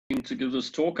to give this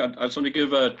talk. I just want to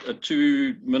give a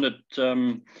 2-minute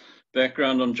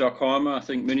background on Jock. I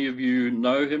think many of you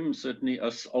know him, certainly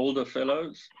us older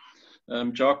fellows.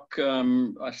 Jock,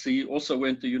 I see, also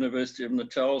went to University of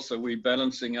Natal, so we're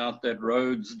balancing out that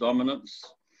Rhodes dominance.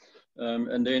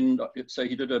 And then, so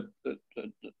he did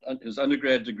his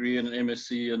undergrad degree in an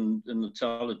MSc in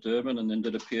Natal at Durban, and then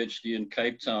did a PhD in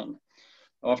Cape Town.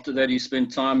 After that, he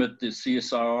spent time at the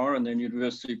CSIR and then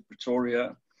University of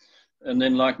Pretoria. And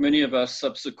then, like many of us,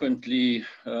 subsequently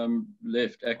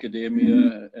left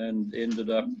academia and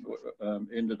ended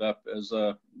up as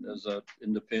a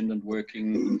independent,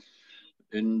 working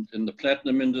in the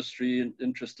platinum industry,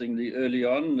 interestingly, early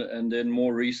on. And then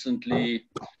more recently,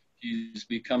 he's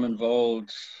become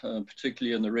involved,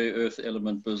 particularly in the rare earth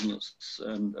element business.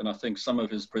 And I think some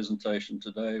of his presentation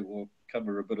today will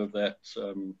cover a bit of that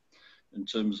in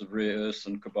terms of rare earths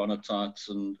and carbonatites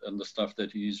and the stuff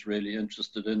that he's really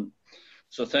interested in.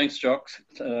 So thanks, Jock.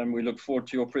 We look forward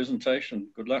to your presentation.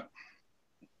 Good luck.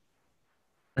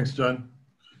 Thanks, John.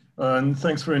 And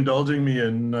thanks for indulging me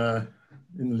in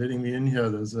letting me in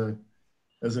here as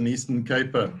an Eastern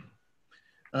Caper.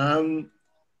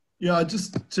 Yeah, I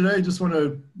today just want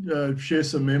to share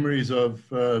some memories of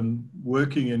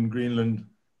working in Greenland.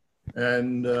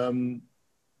 And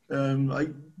I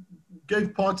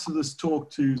gave parts of this talk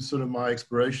to sort of my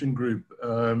exploration group.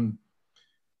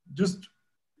 Just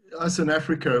us in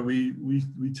Africa, we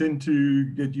tend to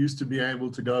get used to being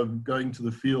able to going to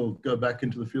the field, go back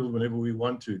into the field whenever we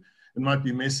want to. It might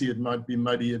be messy, it might be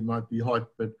muddy, it might be hot,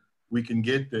 but we can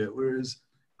get there. Whereas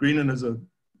Greenland is a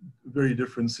very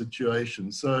different situation.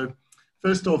 So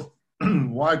first off,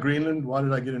 why Greenland? Why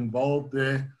did I get involved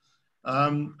there?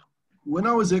 When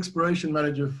I was exploration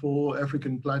manager for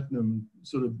African Platinum,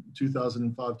 sort of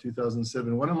 2005,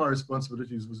 2007, one of my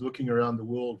responsibilities was looking around the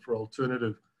world for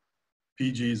alternative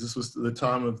PGs. This was the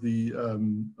time of the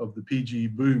PG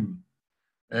boom.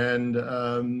 And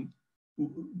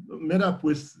met up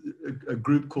with a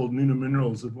group called Nuna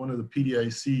Minerals at one of the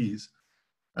PDACs.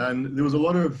 And there was a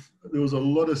lot of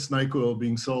snake oil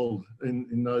being sold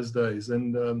in those days.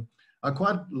 And I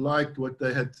quite liked what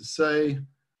they had to say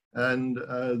and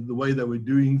the way they were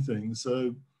doing things.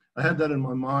 So I had that in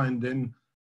my mind. Then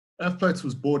FPLATS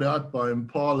was bought out by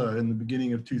Impala in the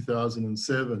beginning of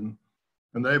 2007.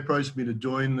 And they approached me to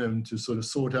join them to sort of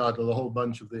sort out a whole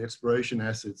bunch of the exploration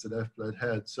assets that FPLAT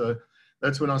had. So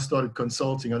that's when I started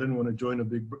consulting. I didn't want to join a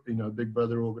big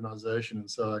brother organization.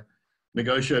 And so I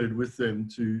negotiated with them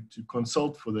to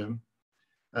consult for them.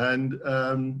 And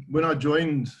when I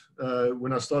joined,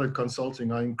 when I started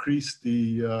consulting, I increased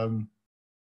the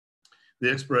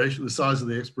size of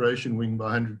the exploration wing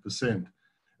by 100%.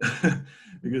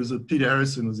 Because Peter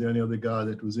Harrison was the only other guy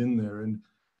that was in there. And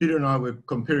Peter and I were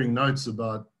comparing notes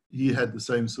about, he had the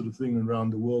same sort of thing around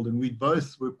the world. And we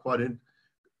both were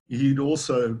he'd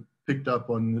also picked up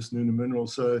on this Nuna Mineral.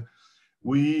 So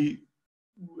we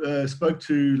spoke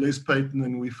to Les Payton,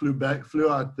 and we flew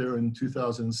out there in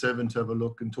 2007 to have a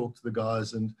look and talk to the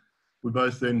guys. And we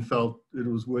both then felt it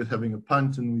was worth having a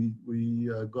punt, and we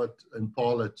got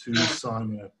Impala to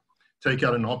take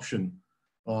out an option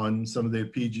on some of their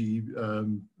PG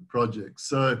projects.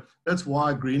 So that's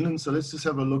why Greenland. So let's just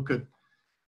have a look at a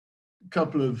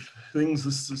couple of things.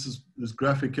 This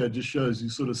graphic here just shows you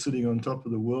sort of sitting on top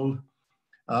of the world.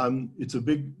 It's a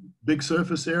big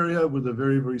surface area with a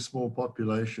very, very small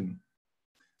population.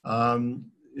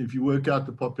 If you work out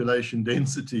the population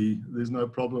density, there's no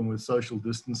problem with social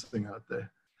distancing out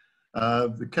there.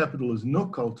 The capital is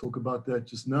Nuuk. I'll talk about that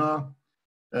just now.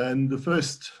 And the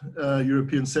first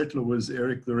European settler was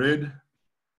Eric the Red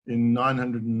in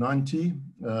 990.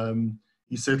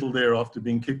 He settled there after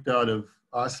being kicked out of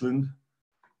Iceland.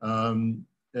 And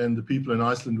the people in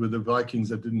Iceland were the Vikings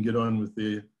that didn't get on with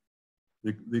their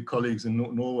colleagues in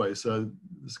Norway. So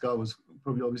this guy was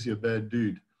probably obviously a bad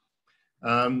dude.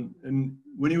 And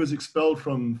when he was expelled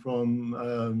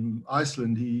from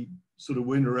Iceland, he sort of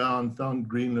went around, found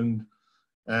Greenland,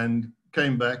 and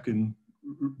came back and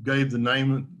gave the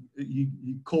name. He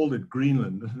called it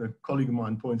Greenland. A colleague of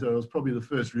mine pointed out it was probably the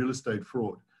first real estate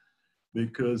fraud,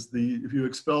 because if you were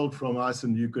expelled from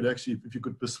Iceland, you could actually, if you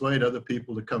could persuade other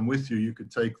people to come with you, you could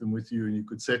take them with you and you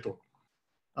could settle.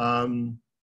 Eric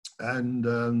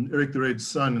the Red's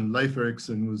son, Leif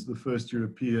Erikson, was the first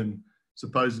European,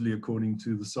 supposedly according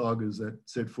to the sagas, that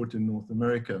set foot in North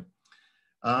America.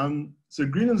 So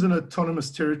Greenland's an autonomous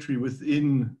territory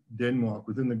within Denmark,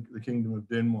 within the Kingdom of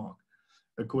Denmark,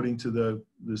 according to the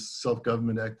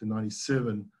Self-Government Act of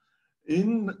 97.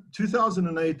 In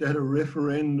 2008, they had a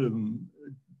referendum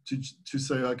to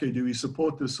say, okay, do we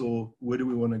support this, or where do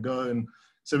we want to go? And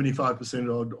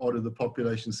 75% odd of the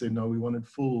population said, no, we wanted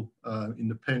full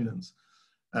independence.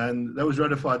 And that was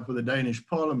ratified for the Danish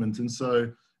parliament. And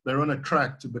so they're on a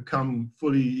track to become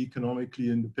fully economically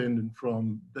independent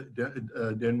from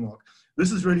Denmark.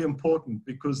 This is really important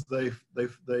because they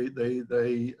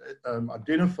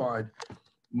identified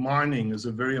mining as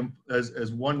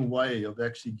as one way of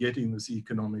actually getting this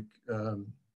economic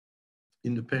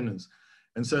independence.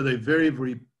 And so they're very,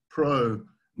 very pro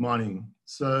mining.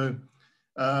 So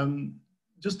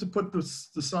just to put the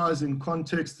size in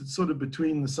context, it's sort of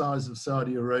between the size of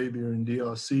Saudi Arabia and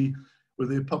DRC, with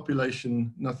their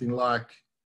population nothing like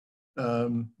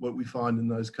what we find in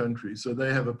those countries. So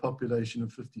they have a population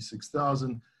of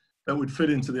 56,000 that would fit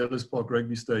into the Ellis Park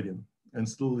Rugby Stadium and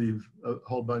still leave a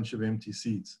whole bunch of empty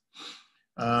seats.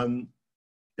 And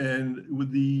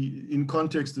with in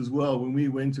context as well, when we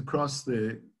went across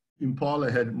there,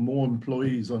 Impala had more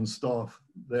employees on staff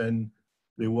than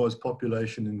there was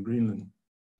population in Greenland.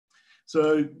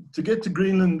 So to get to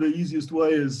Greenland, the easiest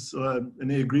way is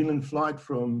an Air Greenland flight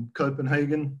from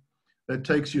Copenhagen. That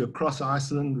takes you across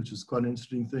Iceland, which is quite an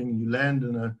interesting thing. You land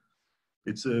in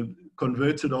it's a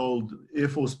converted old Air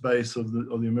Force base of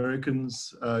the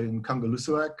Americans in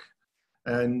Kangerlussuaq.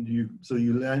 And you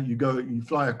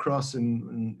fly across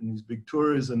in these big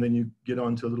tours, and then you get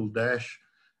onto a little dash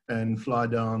and fly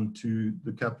down to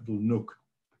the capital, Nuuk.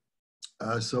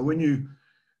 So when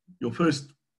your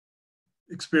first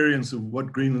experience of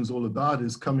what Greenland's all about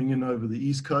is coming in over the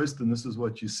east coast, and this is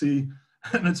what you see,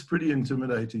 and it's pretty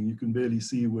intimidating. You can barely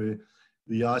see where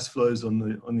the ice flows on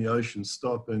the ocean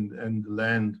stop and the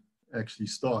land actually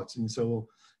starts. And you say, well,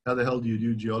 how the hell do you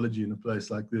do geology in a place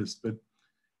like this? But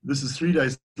this is 3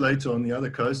 days later on the other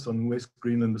coast, on West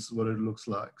Greenland. This is what it looks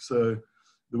like. So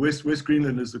the West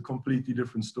Greenland is a completely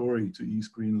different story to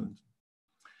East Greenland.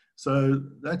 So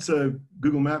that's a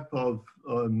Google map of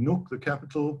Nuuk, the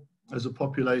capital. As a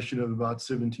population of about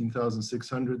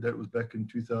 17,600, that was back in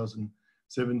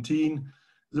 2017.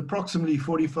 There's approximately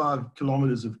 45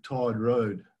 kilometers of tarred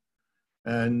road.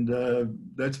 And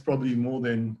that's probably more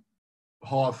than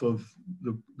half of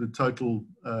the total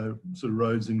sort of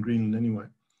roads in Greenland anyway.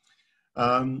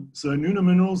 So Nuna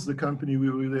Minerals, the company we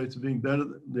were there to being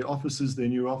better, their offices, their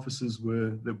new offices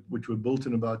which were built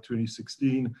in about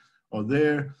 2016 are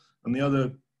there. And the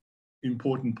other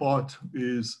important part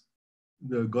is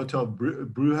the Gotthard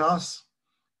Brew House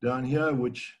down here,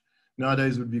 which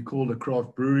nowadays would be called a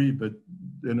craft brewery, but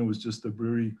then it was just a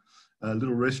brewery, a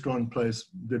little restaurant place,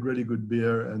 did really good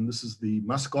beer. And this is the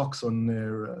muskox on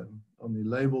their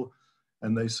label,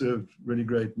 and they served really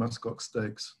great muskox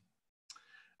steaks.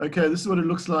 Okay, this is what it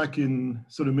looks like in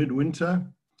sort of midwinter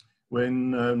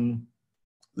when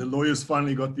the lawyers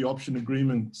finally got the option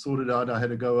agreement sorted out. I had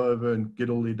to go over and get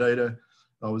all the data.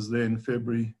 I was there in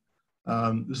February.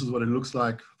 This is what it looks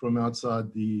like from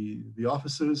outside the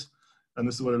offices, and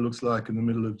this is what it looks like in the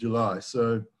middle of July.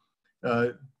 So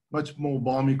much more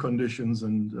balmy conditions,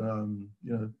 and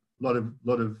a lot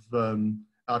of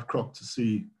outcrop to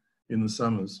see in the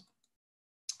summers.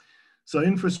 So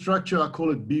infrastructure, I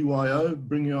call it BYO,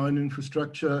 bring your own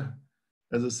infrastructure.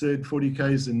 As I said, 40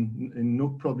 Ks in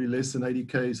Nuuk, probably less than 80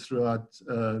 Ks throughout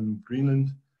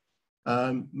Greenland.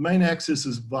 Main access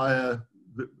is via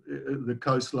the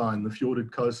coastline, the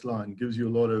fjorded coastline, gives you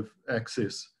a lot of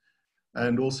access,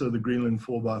 and also the Greenland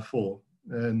 4x4.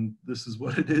 And this is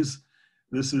what it is.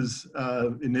 This is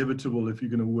inevitable if you're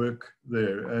going to work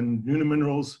there. And Nuna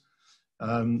Minerals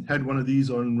had one of these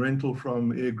on rental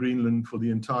from Air Greenland for the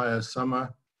entire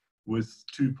summer with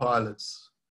 2 pilots.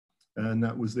 And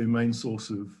that was their main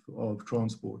source of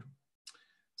transport.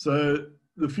 So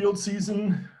the field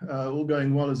season, all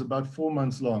going well, is about 4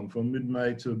 months long, from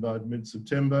mid-May to about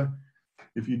mid-September.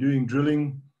 If you're doing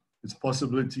drilling, there's a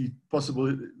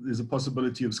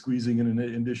possibility of squeezing in an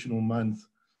additional month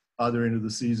either end of the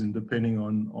season, depending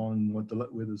on what the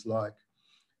weather's like.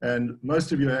 And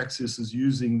most of your access is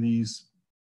using these,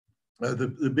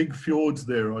 the big fjords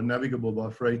there are navigable by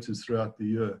freighters throughout the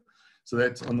year. So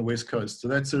that's on the west coast. So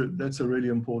that's a really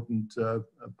important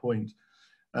point.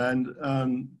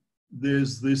 And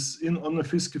there's this, on the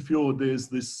Fiske Fjord, there's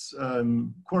this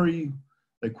quarry,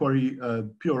 they quarry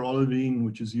pure olivine,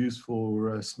 which is used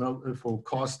for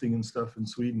casting and stuff in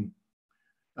Sweden.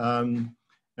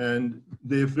 And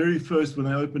their very first, when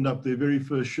they opened up, their very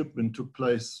first shipment took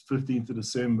place 15th of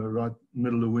December, right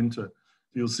middle of winter.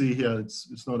 You'll see here,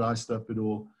 it's not iced up at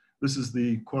all. This is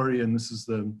the quarry, and this is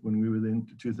when we were there in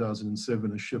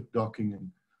 2007, a ship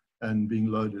docking and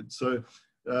being loaded. So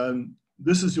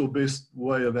this is your best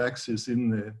way of access in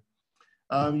there.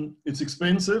 It's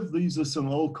expensive. These are some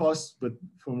old costs, but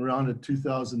from around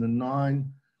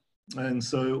 2009. And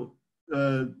so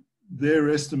their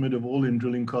estimate of all-in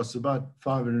drilling costs about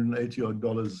 $580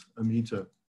 odd a meter.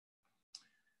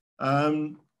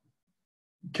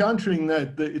 Countering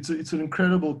that, it's an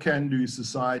incredible can-do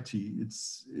society.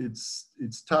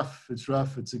 It's tough, it's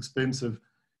rough, it's expensive,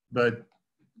 but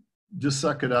just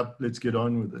suck it up. Let's get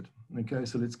on with it. Okay,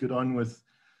 so let's get on with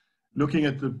looking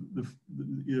at the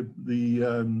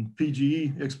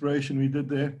PGE exploration we did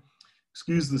there.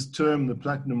 Excuse this term, the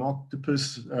platinum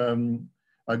octopus.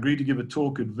 I agreed to give a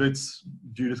talk at WITS.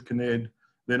 Judith Kinnaird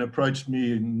then approached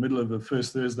me in the middle of a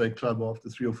First Thursday club after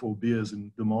 3 or 4 beers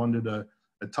and demanded a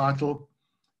title.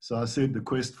 So I said the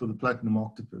quest for the platinum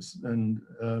octopus, and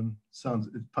sounds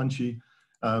punchy,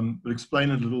 but explain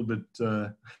it a little bit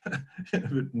in a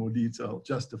bit more detail,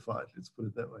 justify it, let's put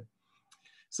it that way.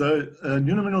 So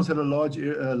Nuna Minerals had a large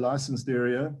licensed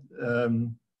areas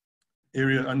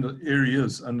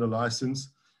under license.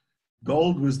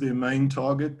 Gold was their main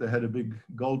target. They had a big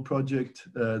gold project,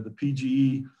 the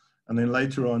PGE, and then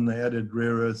later on they added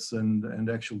rare earths and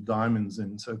actual diamonds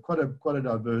in. So quite a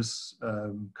diverse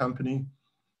company.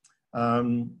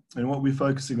 And what we're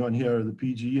focusing on here are the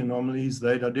PGE anomalies.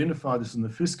 They'd identified this in the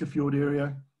Fiskefjord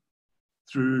area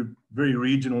through very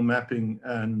regional mapping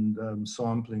and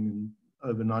sampling in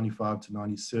over 95 to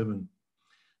 97.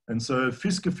 And so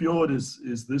Fiskefjord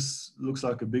is this, looks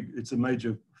like it's a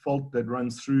major fault that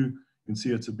runs through. You can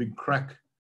see it's a big crack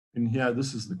in here.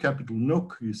 This is the capital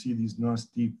Nuuk. You see these nice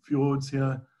deep fjords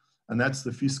here, and that's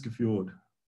the Fiskefjord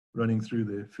running through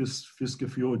there.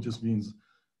 Fiskefjord just means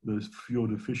the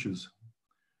fjord of fishes.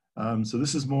 So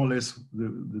this is more or less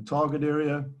the target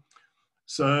area.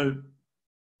 So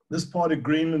this part of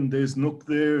Greenland, there's Nuuk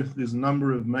there. There's a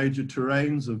number of major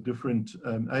terrains of different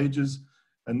ages.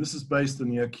 And this is based on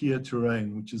the Archaea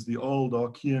terrain, which is the old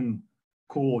Archean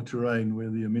core terrain where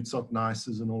the Mitsoc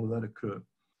gneisses and all of that occur.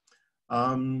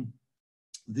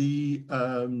 The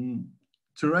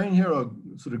terrain here are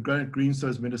sort of granite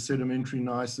greenstones, metasedimentary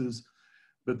gneisses,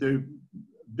 but they're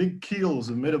big keels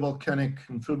of metavolcanic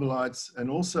amphibolites and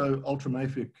also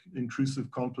ultramafic intrusive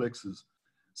complexes.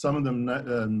 Some of them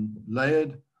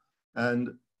layered,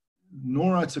 and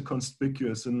norites are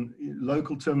conspicuous. And in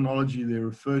local terminology, they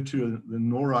refer to the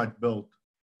norite belt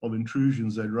of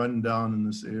intrusions that run down in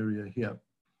this area here.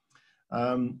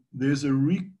 There's a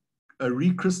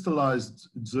recrystallized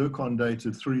zircon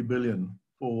dated 3 billion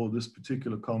for this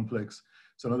particular complex.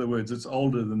 So in other words, it's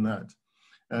older than that.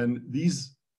 And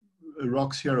these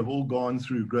rocks here have all gone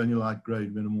through granulite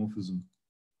grade metamorphism.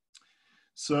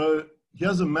 So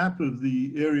here's a map of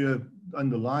the area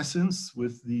under license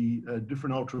with the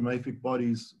different ultramafic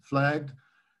bodies flagged.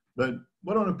 But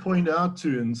what I want to point out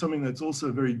to, and something that's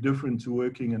also very different to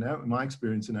working in my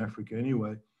experience in Africa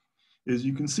anyway, is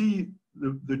you can see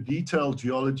the detailed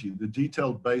geology, the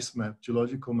detailed base map,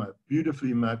 geological map,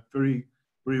 beautifully mapped, very,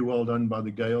 very well done by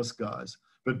the Geos guys,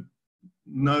 but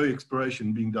no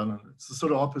exploration being done on it. It's the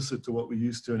sort of opposite to what we're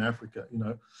used to in Africa. You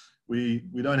know, we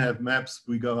don't have maps.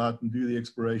 We go out and do the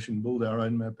exploration, build our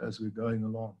own map as we're going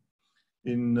along.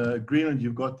 In Greenland,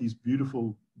 you've got these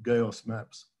beautiful Geos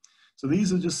maps. So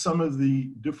these are just some of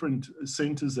the different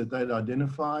centers that they'd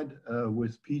identified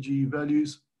with PGE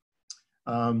values.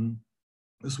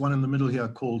 This one in the middle here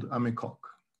called Amekok.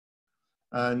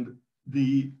 And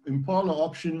the Impala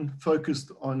option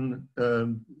focused on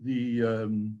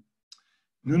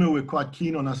Nuna were quite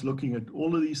keen on us looking at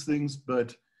all of these things,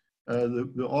 but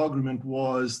the argument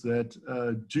was that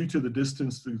due to the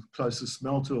distance to the closest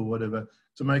smelter or whatever,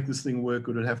 to make this thing work,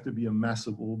 it would have to be a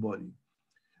massive ore body.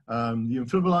 The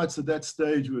amphibolites at that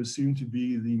stage were assumed to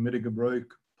be the Metagabroic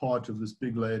part of this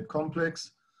big layered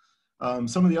complex.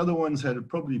 Some of the other ones had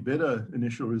probably better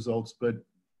initial results, but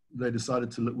they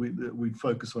decided we'd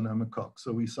focus on Amekok.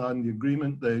 So we signed the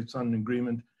agreement, they signed an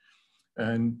agreement,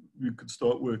 and we could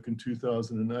start work in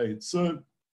 2008. So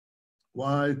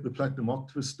why the platinum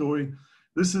octopus story?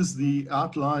 This is the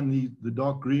outline, the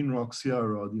dark green rocks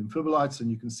here are the amphibolites, and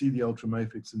you can see the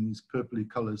ultramafics in these purpley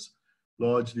colors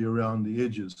largely around the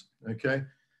edges, okay?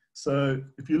 So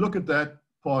if you look at that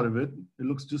part of it, it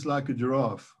looks just like a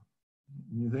giraffe,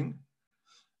 you think?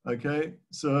 Okay,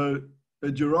 so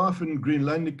a giraffe in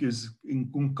Greenlandic is in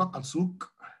Kunkakatsuk,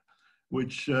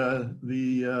 which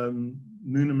the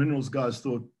Nuna Minerals guys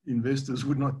thought investors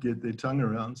would not get their tongue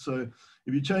around. So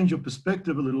if you change your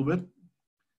perspective a little bit,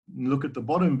 and look at the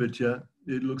bottom bit here,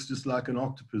 it looks just like an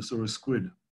octopus or a squid.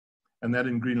 And that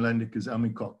in Greenlandic is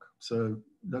Amekok. So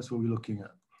that's what we're looking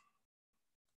at.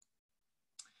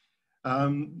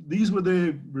 These were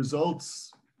the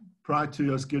results prior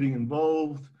to us getting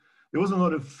involved. There wasn't a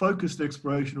lot of focused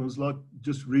exploration. It was a lot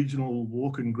just regional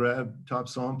walk and grab type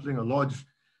sampling, a large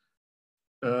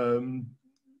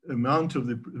amount of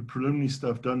the preliminary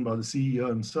stuff done by the CEO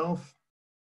himself,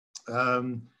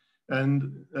 and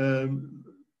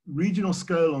regional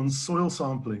scale on soil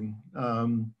sampling.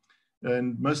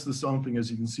 And most of the sampling, as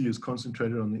you can see, is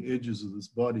concentrated on the edges of this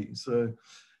body. So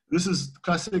this is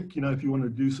classic, you know, if you want to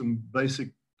do some basic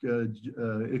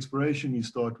exploration, you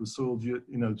start with soil,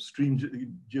 stream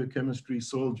geochemistry,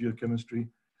 soil geochemistry.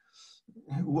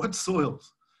 What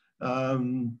soils?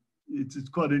 It's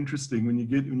quite interesting when you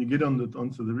get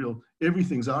onto the real,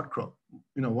 everything's outcrop.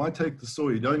 You know, why take the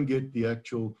soil? You don't get the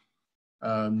actual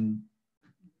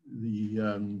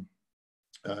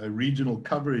regional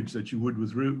coverage that you would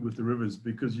with the rivers,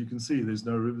 because you can see there's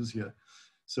no rivers here.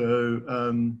 So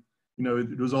you know,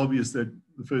 it was obvious that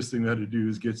the first thing we had to do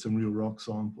is get some real rock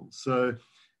samples. So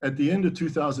at the end of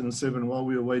 2007, while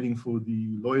we were waiting for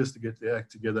the lawyers to get their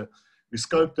act together, we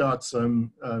scoped out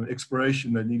some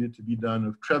exploration that needed to be done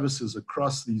of traverses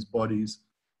across these bodies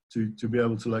to be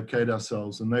able to locate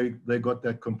ourselves. And they got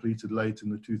that completed late in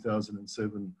the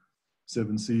 2007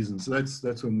 season. So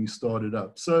that's when we started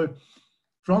up. So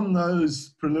from those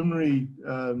preliminary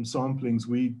samplings,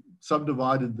 we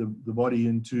subdivided the body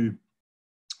into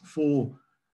 4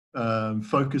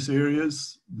 focus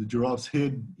areas: the Giraffe's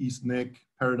Head, East Neck,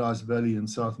 Paradise Valley, and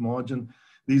South Margin.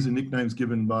 These are nicknames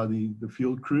given by the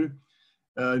field crew.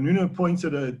 Nuno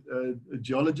appointed a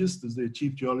geologist as their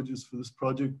chief geologist for this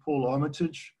project, Paul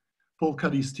Armitage. Paul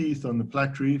cut his teeth on the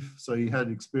Platte Reef, so he had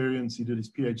experience. He did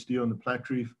his PhD on the Platte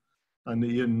Reef under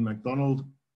Ian MacDonald.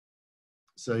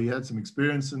 So he had some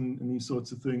experience in these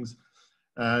sorts of things.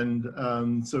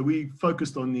 And so we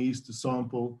focused on these to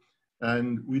sample,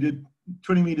 and we did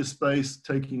 20-meter space,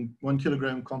 taking 1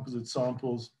 kilogram composite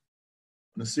samples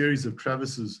in a series of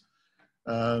traverses,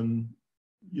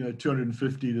 you know,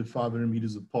 250 to 500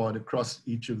 meters apart across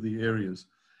each of the areas.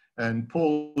 And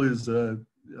Paul is a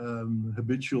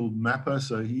habitual mapper,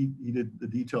 so he did the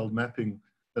detailed mapping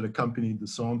that accompanied the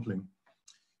sampling.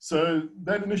 So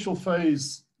that initial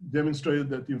phase demonstrated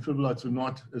that the amphibolites were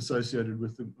not associated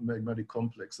with the magmatic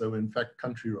complex. They were in fact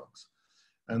country rocks.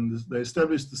 And they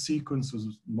established the sequence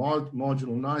was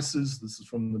marginal gneisses. This is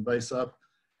from the base up.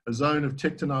 A zone of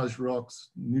tectonized rocks,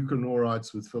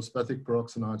 nucleonorites with felspathic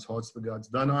peroxenites, hartsbergites,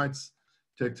 dunites,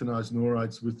 tectonized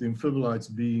norites, with the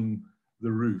amphibolites being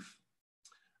the roof.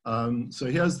 So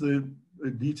here's the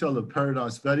detail of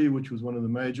Paradise Valley, which was one of the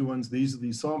major ones. These are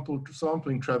the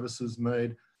sampling traverses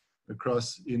made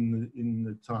across in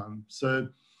the time. So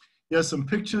here's some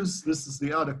pictures. This is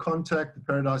the outer contact, the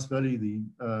Paradise Valley, the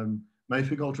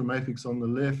mafic, ultramafics on the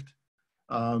left.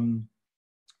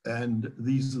 And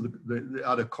these are the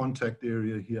outer contact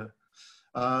area here.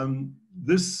 The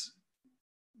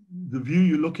view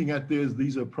you're looking at there,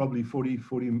 these are probably 40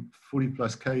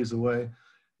 plus Ks away.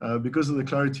 Because of the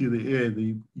clarity of the air,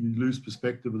 you lose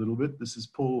perspective a little bit. This is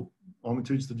Paul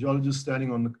Armitage, the geologist,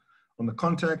 standing on the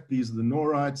contact. These are the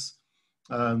norites.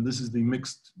 This is the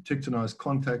mixed tectonized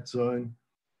contact zone.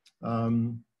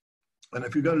 And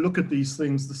if you go look at these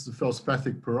things, this is a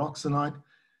felspathic peroxenite.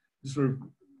 Just sort of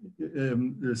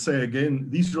say again,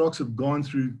 these rocks have gone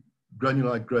through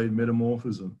granulite grade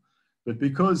metamorphism. But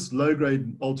because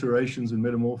low-grade alterations in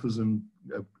metamorphism,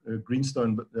 green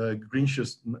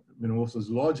schist metamorphism is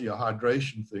largely a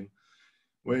hydration thing.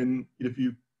 If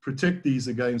you protect these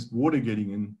against water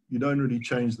getting in, you don't really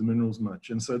change the minerals much.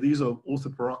 And so these are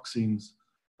orthoperoxenes,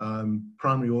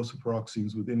 primary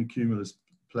orthoperoxenes with intercumulus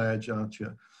plage out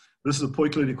here. This is a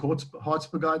poikilotic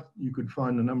hartsbergite. You could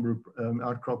find a number of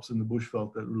outcrops in the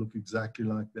bushveld that look exactly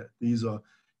like that. These are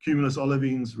cumulus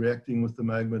olivines reacting with the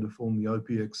magma to form the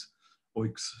OPX,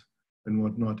 oix, and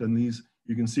whatnot. And these,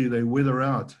 you can see they wither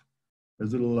out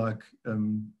as little like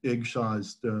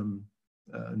egg-sized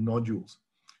nodules.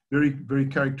 Very, very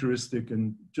characteristic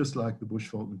and just like the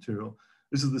bushveld material.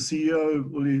 This is the CEO,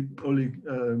 Uli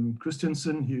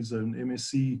Christensen. He's an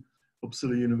MSc,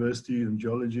 Uppsala University in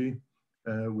geology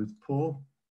with Paul.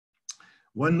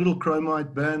 One little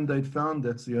chromite band they'd found,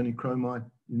 that's the only chromite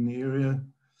in the area.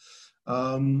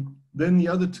 Then the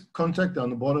other contact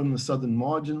down the bottom, the southern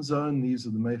margin zone, these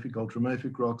are the mafic,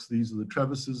 ultramafic rocks. These are the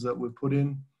traverses that were put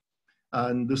in.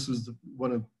 And this was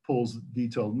one of Paul's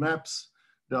detailed maps.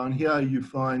 Down here you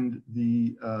find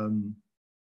the,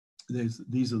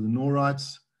 these are the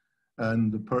norites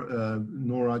and the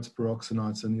norites,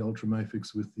 peroxenites, and the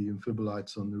ultramafics with the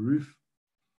amphibolites on the roof.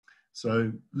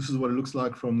 So this is what it looks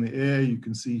like from the air. You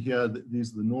can see here that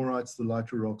these are the norites, the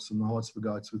lighter rocks, and the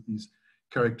hartsbergites with these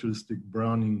characteristic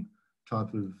browning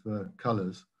type of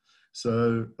colors.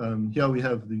 So here we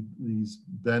have these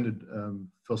banded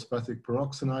felspathic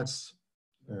peroxenites,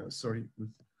 with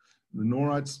the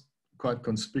norites, quite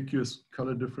conspicuous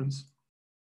color difference.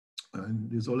 And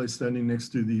there's always standing next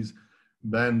to these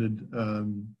banded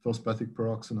felspathic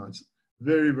peroxenites,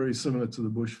 very, very similar to the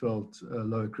Bushveld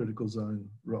lower critical zone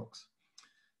rocks.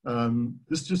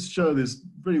 This just shows this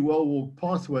very well-walked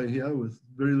pathway here with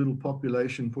very little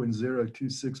population,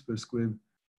 0.026 per square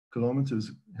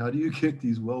kilometers. How do you get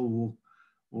these well-walked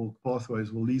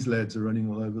pathways? Well, these lads are running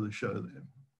all over the show there.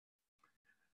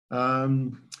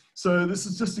 So this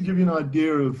is just to give you an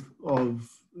idea of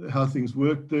how things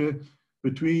worked there.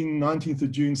 Between 19th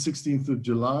of June, 16th of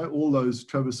July, all those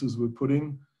traverses were put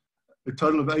in. A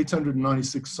total of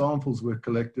 896 samples were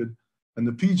collected, and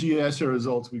the PG assay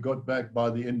results we got back by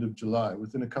the end of July,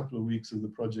 within a couple of weeks of the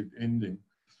project ending.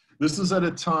 This is at a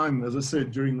time, as I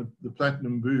said, during the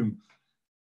platinum boom.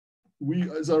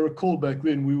 As I recall back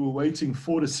then, we were waiting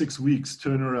 4 to 6 weeks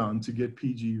turnaround to get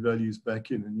PG values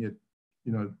back in, and yet,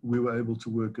 you know, we were able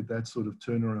to work at that sort of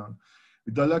turnaround.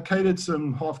 We dilocated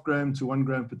some 0.5 gram to 1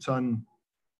 gram per ton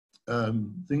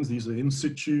things. These are in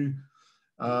situ,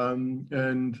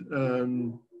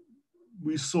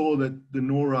 we saw that the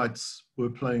norites were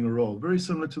playing a role, very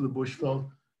similar to the Bushveld.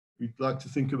 We'd like to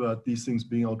think about these things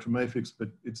being ultramafics, but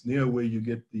it's near where you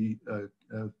get the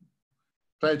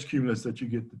phage cumulus that you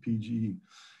get the PGE.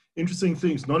 Interesting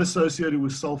things, not associated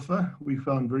with sulfur. We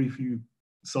found very few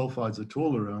sulfides at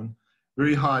all around.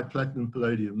 Very high platinum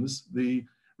palladium. The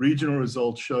regional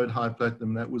results showed high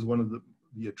platinum. That was one of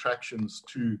the attractions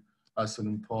to us in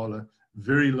Impala.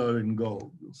 Very low in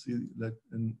gold. You'll see that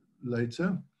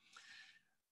later.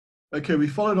 Okay, we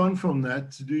followed on from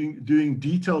that to doing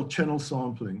detailed channel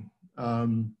sampling,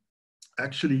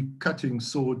 actually cutting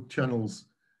sawed channels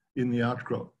in the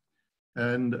outcrop.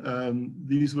 And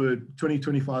these were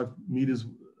 20-25 meters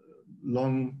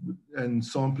long and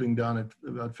sampling down at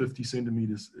about 50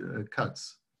 centimeters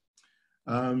cuts.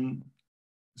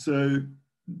 So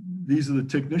these are the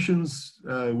technicians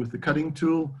with the cutting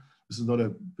tool. This is not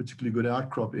a particularly good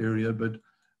outcrop area, but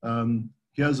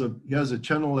here's a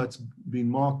channel that's been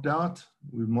marked out.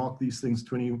 We've marked these things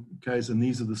 20 Ks, and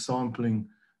these are the sampling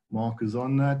markers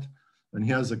on that. And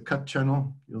here's a cut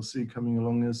channel. You'll see coming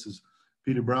along this is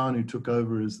Peter Brown, who took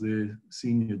over as their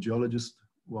senior geologist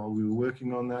while we were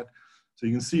working on that. So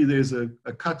you can see there's a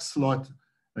cut slot,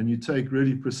 and you take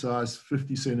really precise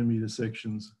 50 centimeter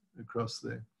sections across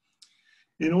there.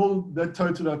 In all, that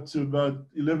totaled up to about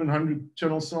 1,100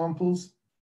 channel samples,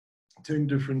 10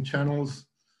 different channels,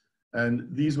 and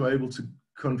these were able to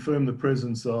confirm the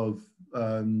presence of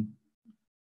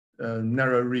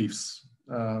narrow reefs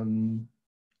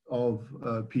of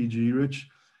PG rich.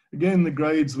 Again, the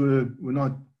grades were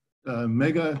not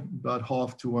mega, about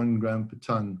 0.5 to 1 gram per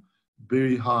ton,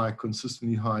 very high,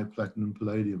 consistently high platinum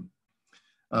palladium.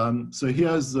 So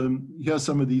here's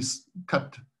some of these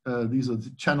cut. These are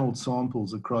the channeled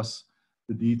samples across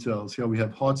the details. Here we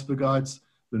have hartsbergites,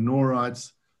 the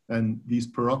norites, and these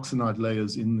peroxenite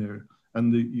layers in there.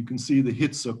 And you can see the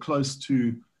hits are close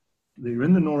to, they're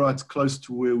in the norites close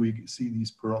to where we see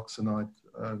these peroxenite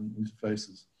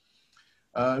interfaces.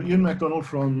 Ian MacDonald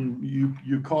from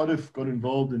U Cardiff got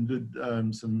involved and did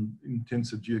some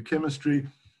intensive geochemistry.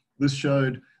 This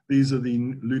showed these are the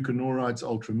leuconorite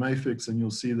ultramafics, and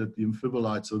you'll see that the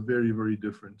amphibolites are very, very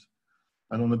different.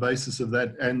 And on the basis of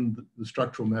that and the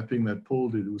structural mapping that Paul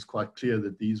did, it was quite clear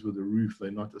that these were the roof. They're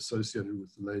not associated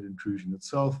with the late intrusion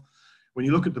itself. When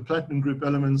you look at the platinum group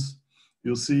elements,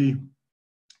 you'll see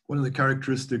one of the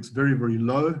characteristics, very, very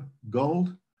low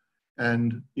gold.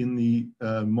 And in the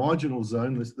marginal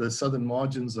zone, the southern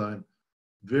margin zone,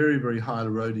 very, very high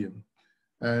rhodium.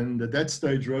 And at that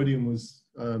stage, rhodium was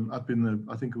up in the,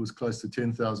 I think it was close to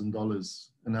 $10,000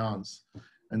 an ounce.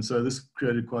 And so this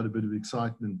created quite a bit of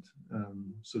excitement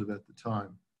sort of at the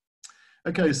time.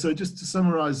 Okay, so just to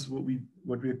summarize what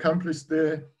we accomplished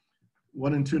there,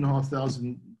 1 in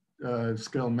 2,500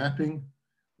 scale mapping,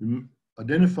 we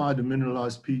identified a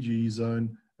mineralized PGE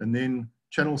zone, and then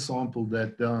channel sampled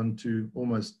that down to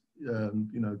almost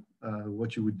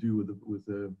what you would do with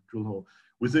a drill hole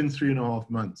within 3.5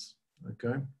 months.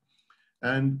 Okay,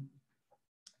 and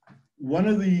one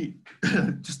of the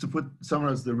just to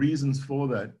summarize the reasons for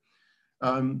that,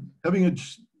 having a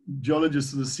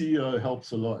geologist as the CEO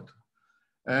helps a lot.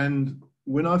 And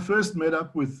when I first met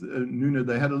up with Nuna,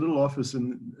 they had a little office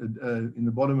in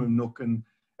the bottom of Nook, and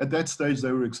at that stage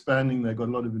they were expanding. They got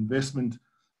a lot of investment,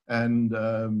 and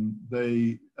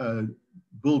they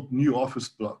built a new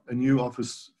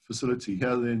office facility.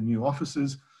 Here they're new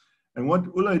offices, and what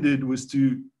Ule did was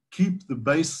to keep the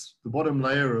base, the bottom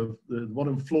layer of the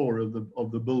bottom floor of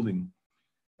the building,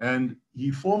 and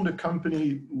he formed a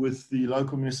company with the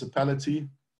local municipality,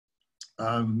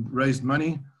 raised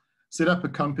money, set up a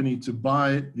company to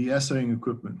buy the assaying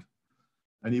equipment.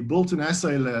 And he built an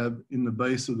assay lab in the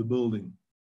base of the building,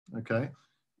 okay?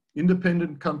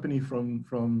 Independent company from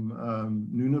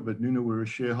Nuna, but Nuna were a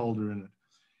shareholder in it.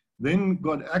 Then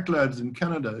got ACT Labs in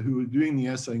Canada, who were doing the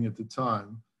assaying at the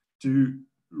time, to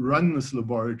run this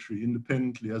laboratory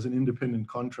independently as an independent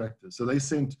contractor. So they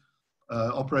sent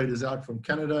operators out from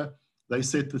Canada. They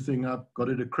set the thing up, got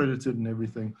it accredited and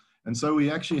everything. And so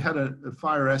we actually had a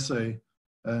fire assay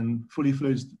and fully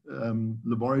fledged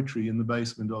laboratory in the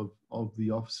basement of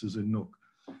the offices in Nook.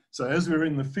 So as we were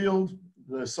in the field,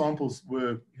 the samples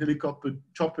were helicoptered,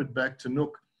 choppered back to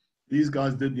Nook. These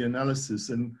guys did the analysis,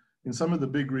 and in some of the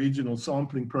big regional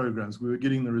sampling programs, we were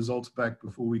getting the results back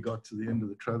before we got to the end of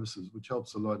the Traverses, which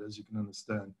helps a lot, as you can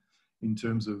understand, in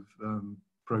terms of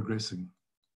progressing.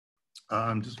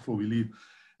 Just before we leave,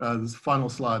 this final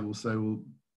slide will say, well,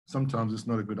 sometimes it's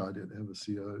not a good idea to have a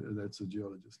CO that's a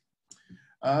geologist.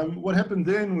 What happened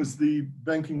then was the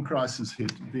banking crisis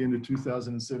hit at the end of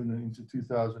 2007 and into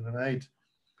 2008.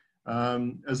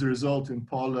 As a result,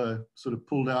 Impala sort of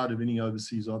pulled out of any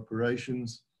overseas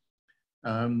operations.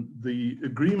 The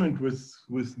agreement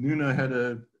with Nuna had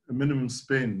a minimum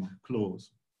spend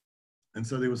clause. And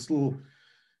so there was still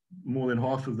more than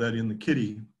half of that in the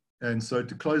kitty. And so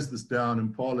to close this down,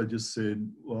 Impala just said,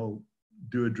 well,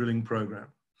 do a drilling program.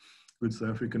 Good South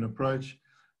African approach.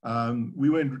 We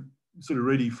weren't sort of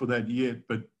ready for that yet,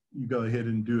 but you go ahead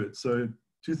and do it. So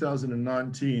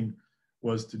 2019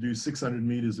 was to do 600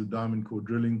 meters of diamond core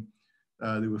drilling.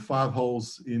 There were 5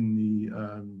 holes in the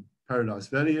Paradise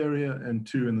Valley area and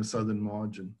 2 in the southern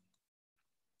margin.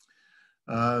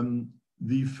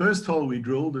 The first hole we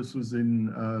drilled, this was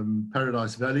in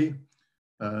Paradise Valley,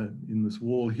 in this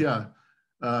wall here,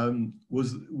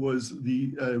 was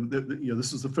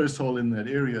this was the first hole in that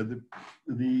area.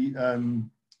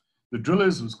 The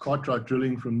drillers was Cartwright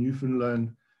Drilling from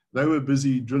Newfoundland. They were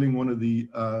busy drilling one of the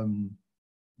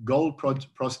gold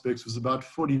prospects. Was about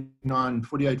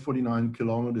 48, 49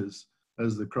 kilometers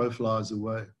as the crow flies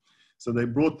away. So they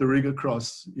brought the rig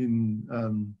across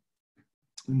in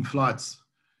flights,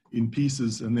 in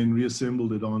pieces, and then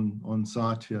reassembled it on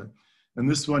site here. And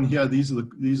this one here, these are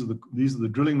the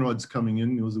drilling rods coming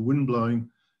in. There was a wind blowing,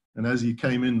 and as he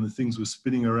came in, the things were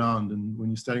spinning around. And when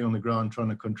you're standing on the ground trying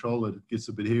to control it, it gets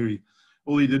a bit hairy.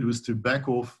 All he did was to back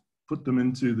off, put them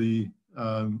into the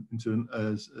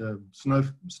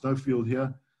snowfield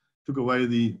here, took away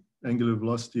the angular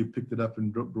velocity, picked it up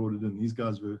and brought it in. These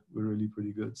guys were really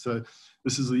pretty good. So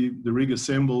this is the rig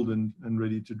assembled and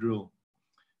ready to drill.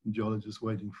 And geologists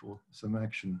waiting for some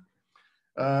action.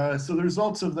 So the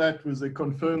results of that was they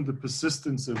confirmed the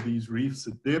persistence of these reefs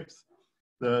at depth.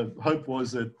 The hope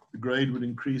was that the grade would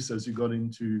increase as you got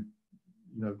into,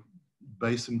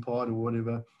 basin part or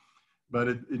whatever, but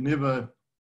it never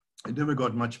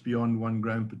got much beyond 1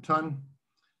 gram per ton.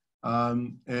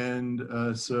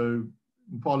 So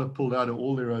Impala pulled out of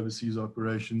all their overseas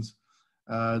operations.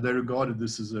 They regarded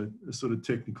this as a sort of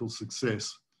technical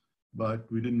success, but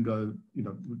we didn't go,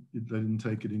 they didn't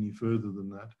take it any further than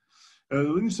that.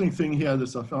 The interesting thing here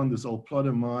is I found this old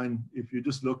plotter mine. If you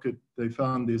just look at, they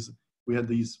found we had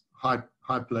these high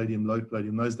palladium, low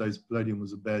palladium. In those days, palladium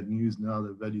was a bad news. Now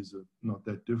the values are not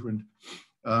that different.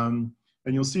 And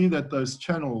you'll see that those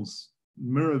channels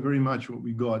mirror very much what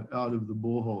we got out of the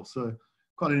borehole. So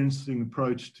quite an interesting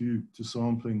approach to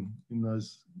sampling in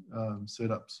those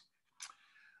setups.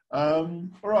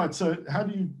 All right, so how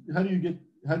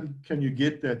can you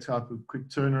get that type of quick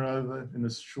turnover in a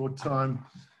short time?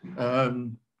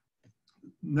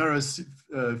 Narrow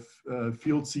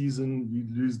field season, you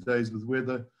lose days with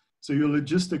weather. So your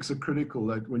logistics are critical.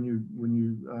 Like when you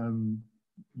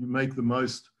make the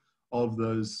most of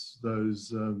those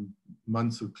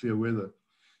months of clear weather.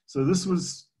 So this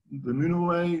was the Nuna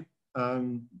way.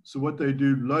 So what they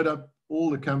do, load up all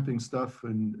the camping stuff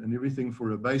and everything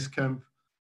for a base camp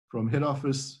from head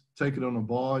office, take it on a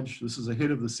barge. This is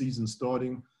ahead of the season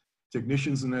starting.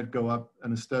 Technicians and that go up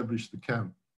and establish the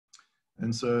camp.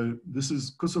 And so this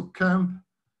is Kusuk Camp.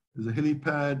 There's a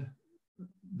helipad.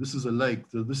 This is a lake.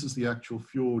 So this is the actual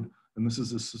fjord, and this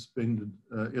is a suspended,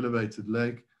 elevated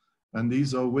lake. And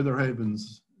these are weather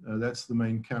havens. That's the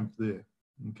main camp there.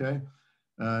 Okay.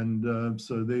 And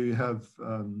so there you have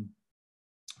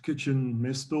kitchen,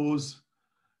 mess stores.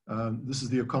 This is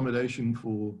the accommodation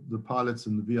for the pilots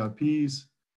and the VIPs.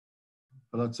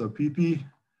 Palazzo Pipi.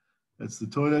 That's the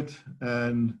toilet.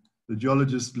 And the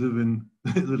geologists live in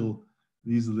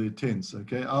these are their tents.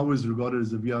 Okay. I was regarded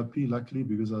as a VIP, luckily,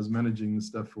 because I was managing the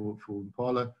stuff for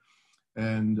Impala.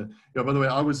 And yeah, by the way,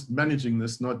 I was managing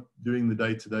this, not doing the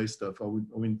day-to-day stuff. I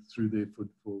went through there for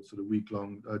sort of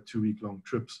 2-week-long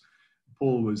trips.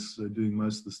 Paul was doing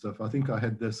most of the stuff. I think I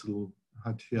had this little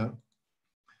hut here.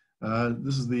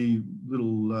 This is the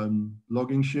little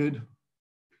logging shed.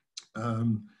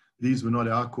 These were not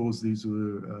our cores, these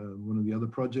were one of the other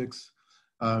projects.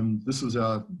 This was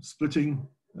our splitting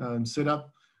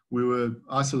setup. We were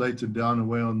isolated down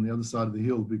away on the other side of the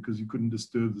hill because you couldn't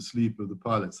disturb the sleep of the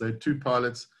pilots. They had 2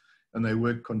 pilots and they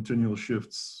worked continual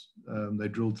shifts. They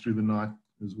drilled through the night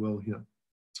as well here.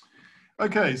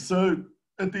 Okay, so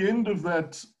at the end of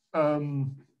that,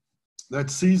 that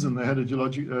season, they had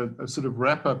a sort of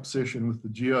wrap-up session with the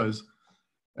geos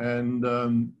and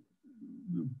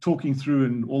talking through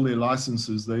in all their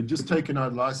licenses. They'd just taken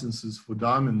out licenses for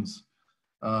diamonds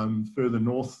further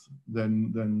north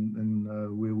than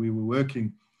where we were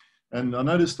working. And I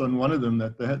noticed on one of them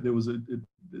that there was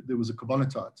a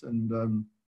carbonatite. And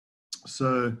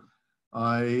so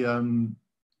I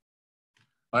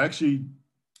actually,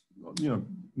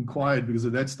 inquired, because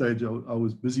at that stage I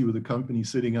was busy with a company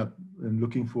setting up and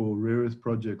looking for rare earth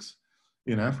projects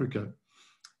in Africa.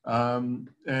 I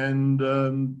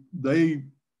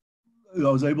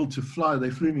was able to fly. They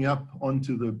flew me up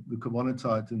onto the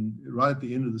carbonatite, and right at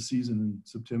the end of the season in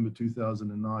September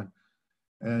 2009.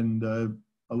 And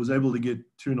I was able to get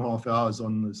 2.5 hours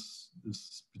on this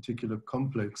particular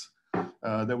complex.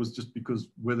 That was just because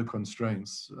weather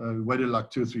constraints. Waited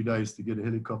like 2 or 3 days to get a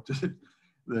helicopter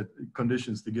that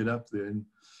conditions to get up there. And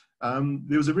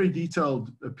there was a very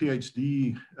detailed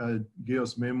PhD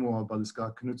Geos memoir by this guy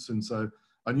Knudsen, so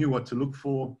I knew what to look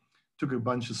for. Took a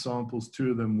bunch of samples.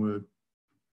 2 of them were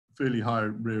fairly high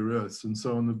rare earths, and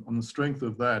so on the strength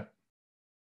of that,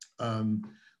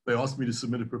 they asked me to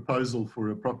submit a proposal for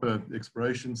a proper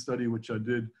exploration study, which I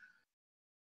did,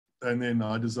 and then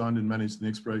I designed and managed an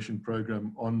exploration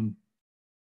program on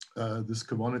this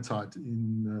carbonatite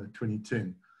in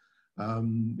 2010.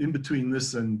 In between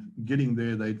this and getting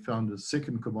there, they'd found a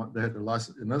second carbonatite. They had a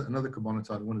license, another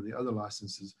carbonatite on one of the other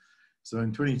licenses. So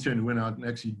in 2010, we went out and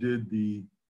actually did the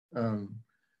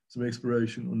some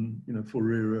exploration on, for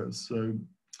rare earths. So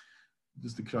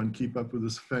just to try and keep up with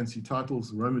this fancy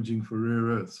titles, rummaging for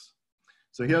rare earths.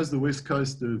 So here's the west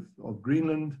coast of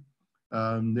Greenland.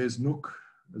 There's Nook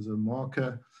as a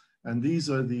marker, and these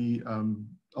are the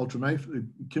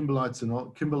kimberlites and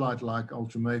kimberlite-like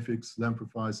ultramafics,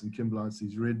 lamprophytes and kimberlites,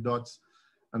 these red dots.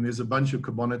 And there's a bunch of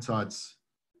carbonatites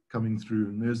coming through.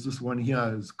 And there's this one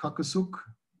here is Kakasuk,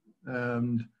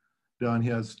 and down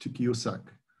here is Tukiusak.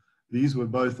 These were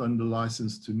both under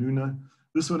license to Nuna.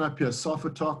 This one up here,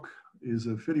 Safatok, is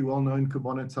a fairly well-known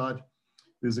carbonatite.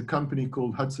 There's a company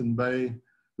called Hudson Bay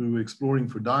who were exploring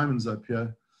for diamonds up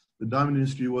here. The diamond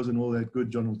industry wasn't all that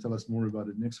good. John will tell us more about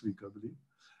it next week, I believe.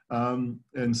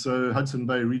 And so Hudson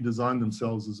Bay redesigned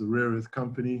themselves as a rare earth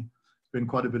company. Spent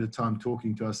quite a bit of time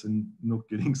talking to us and not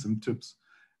getting some tips.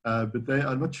 But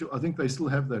I'm not sure, I think they still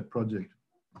have that project.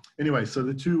 Anyway, so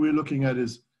the 2 we're looking at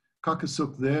is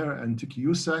Kakasuk there and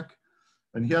Tukiusak.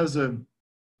 And here's a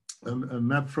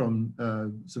map from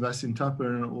Sebastian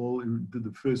Tapper and all, who did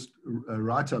the first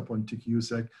write-up on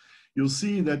Tukiusak. You'll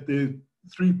see that there are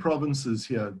 3 provinces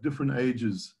here, different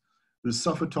ages. The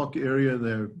Safatok area,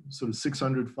 they're sort of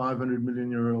 600, 500 million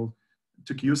year old.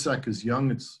 Tukiusak is young,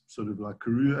 it's sort of like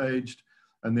Karoo aged.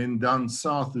 And then down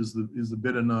south is the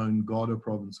better known Garda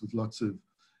province with lots of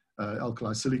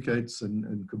alkali silicates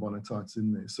and carbonatites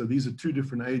in there. So these are 2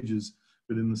 different ages,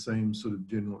 but in the same sort of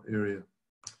general area.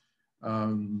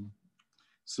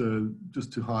 So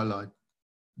just to highlight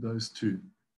those 2.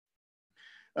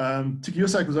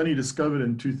 Tukiusak was only discovered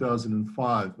in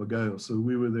 2005 by Gale, so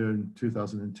we were there in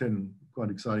 2010. Quite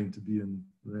exciting to be in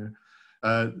there.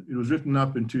 It was written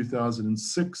up in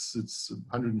 2006. It's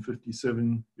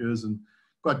 157 years and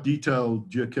quite detailed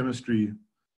geochemistry,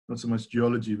 not so much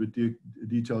geology, but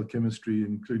detailed chemistry,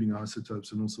 including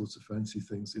isotopes and all sorts of fancy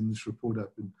things in this report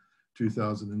up in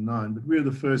 2009. But we're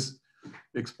the first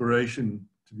exploration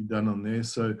to be done on there.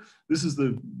 So this is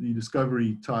the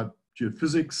discovery type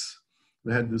geophysics.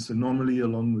 They had this anomaly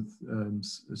along with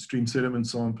stream sediment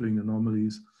sampling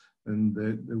anomalies, and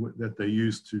that they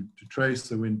used to trace.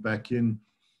 They went back in,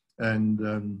 and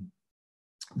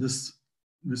this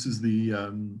is the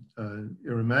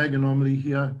Aramag anomaly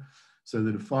here. So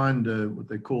they defined what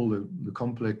they call the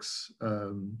complex.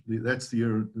 That's the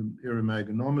Aramag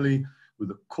anomaly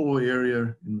with a core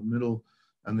area in the middle.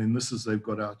 And then this is they've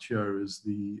got out here is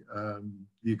the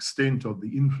extent of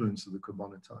the influence of the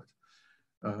carbonatite.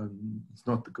 It's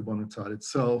not the carbonatite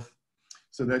itself.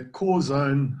 So that core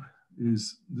zone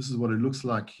this is what it looks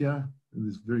like here.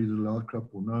 There's very little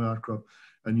outcrop or no outcrop.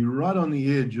 And you're right on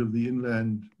the edge of the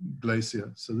inland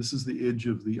glacier. So this is the edge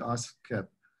of the ice cap.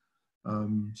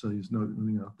 So there's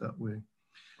nothing out that way.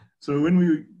 So when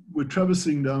we were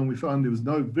traversing down, we found there was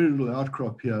very little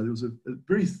outcrop here. There was a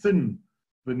very thin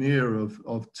veneer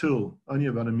of till, only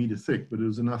about 1 meter thick, but it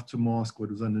was enough to mask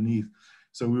what was underneath.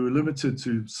 So we were limited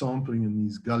to sampling in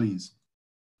these gullies.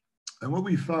 And what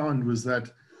we found was that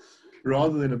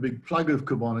rather than a big plug of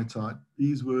carbonatite,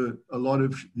 these were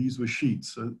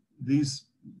sheets. So these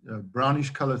brownish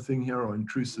color thing here are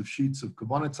intrusive sheets of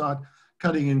carbonatite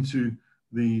cutting into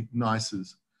the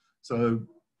gneisses. So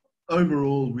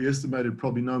overall, we estimated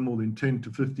probably no more than 10 to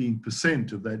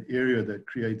 15% of that area that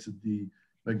created the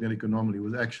magnetic anomaly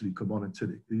was actually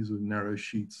carbonatitic. These were narrow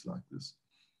sheets like this.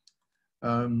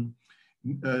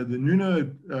 The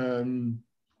Nuno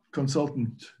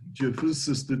consultant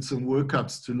geophysicist did some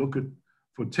workups to look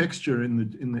for texture in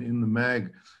the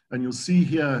mag, and you'll see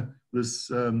here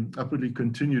this upwardly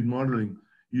continued modeling.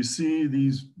 You see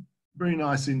these very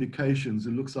nice indications.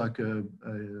 It looks like a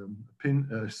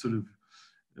sort of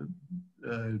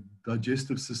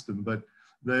digestive system, but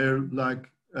they're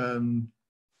like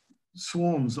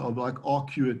swarms of like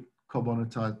arcuate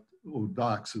carbonatite or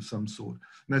dikes of some sort.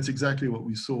 And that's exactly what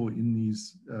we saw in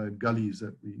these gullies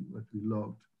that we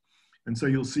logged. And so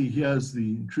you'll see here's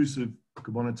the intrusive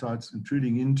carbonatites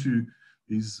intruding into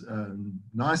these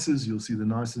gneisses. You'll see the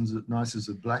gneisses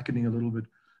are blackening a little bit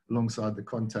alongside the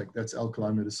contact. That's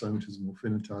alkali metasomatism or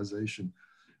phenotization,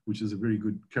 which is a very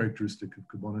good characteristic of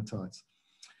carbonatites.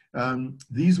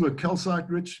 These were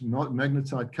calcite-rich,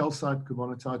 magnetite calcite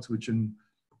carbonatites, which in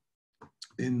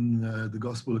the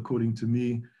gospel, according to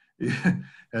me,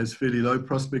 has fairly low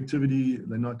prospectivity.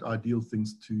 They're not ideal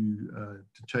things to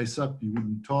chase up. You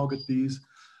wouldn't target these.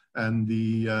 And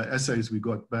the assays we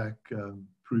got back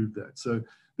proved that. So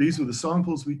these were the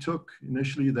samples we took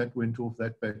initially. That went off,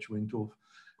 that batch went off.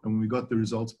 And when we got the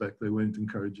results back, they weren't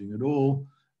encouraging at all.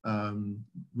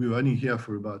 We were only here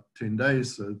for about 10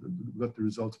 days, so we got the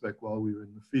results back while we were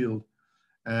in the field.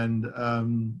 And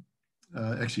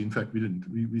actually, in fact, we didn't.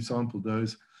 We sampled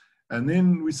those. And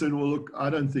then we said, well, look, I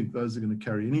don't think those are going to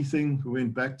carry anything. We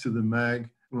went back to the mag,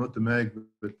 well, not the mag,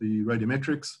 but the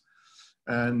radiometrics.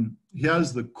 And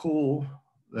here's the core,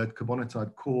 that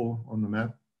carbonatite core on the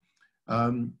map.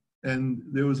 And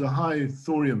there was a high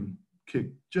thorium kick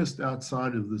just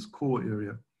outside of this core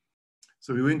area.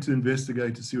 So we went to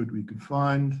investigate to see what we could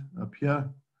find up here,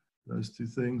 those two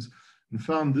things, and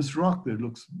found this rock that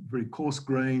looks very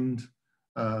coarse-grained,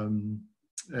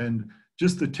 and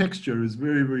just the texture is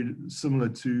very, very similar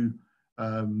to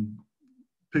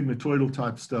pigmatoidal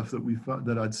type stuff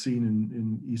that I'd seen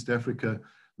in East Africa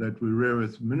that were rare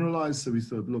earth mineralized. So we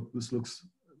thought, look, this looks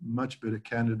much better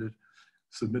candidate.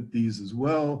 Submit these as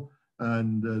well.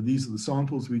 And these are the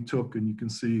samples we took, and you can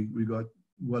see we got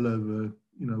well over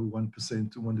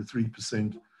 1% to 1 to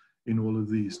 3% in all of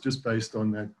these, just based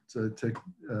on that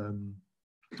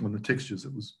on the textures.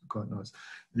 It was quite nice.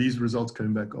 These results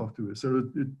came back afterwards. So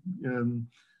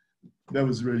that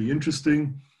was really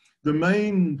interesting. The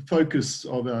main focus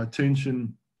of our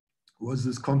attention was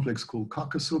this complex called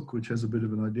Kakasuk, which has a bit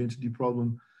of an identity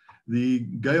problem. The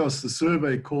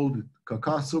survey called it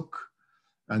Kakasuk,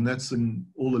 and that's in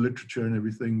all the literature and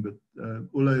everything, but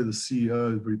Ule, the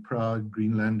CEO, very proud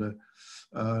Greenlander,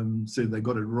 said they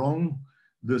got it wrong.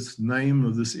 This name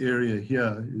of this area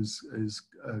here is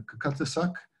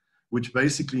Kakatasak, which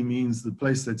basically means the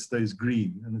place that stays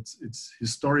green. And it's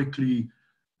historically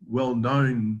well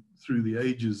known through the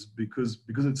ages because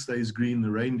it stays green, the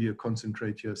reindeer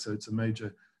concentrate here, so it's a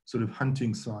major sort of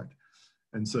hunting site.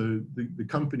 And so the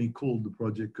company called the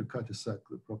project Kakatasak,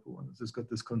 the proper one. It's got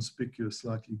this conspicuous,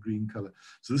 slightly green color.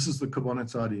 So this is the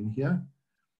carbonatite in here.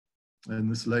 And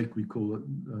this lake, we call it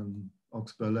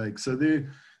Oxbow Lake. So there,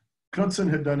 Knudsen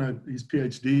had done his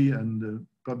PhD and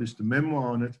published a memoir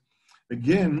on it.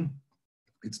 Again,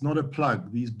 it's not a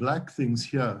plug. These black things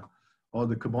here are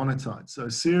the carbonatites. So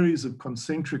a series of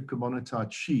concentric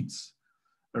carbonatite sheets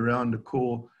around the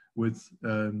core with,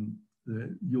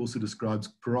 he also describes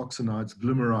peroxenites,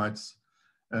 glimmerites.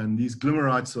 And these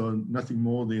glimmerites are nothing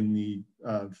more than the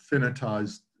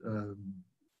phenotized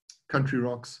country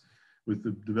rocks with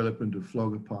the development of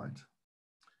phlogopite.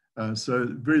 So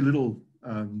very little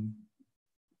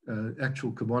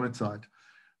actual carbonatite.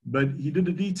 But he did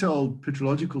a detailed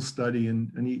petrological study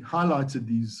and he highlighted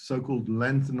these so-called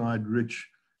lanthanide-rich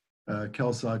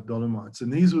calcite dolomites.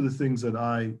 And these were the things that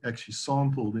I actually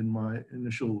sampled in my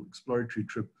initial exploratory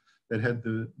trip that had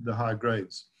the high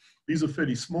grades. These are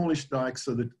fairly smallish dikes,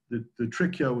 so that the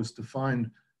trick here was to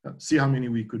see how many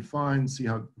we could find, see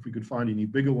if we could find any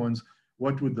bigger ones.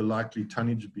 What would the likely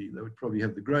tonnage be? They would probably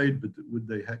have the grade, but would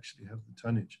they actually have the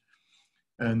tonnage?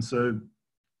 And so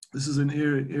this is an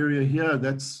area here.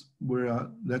 That's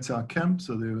our camp.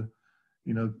 So there were,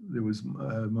 you know, there was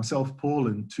myself, Paul,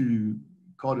 and 2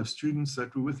 Cardiff students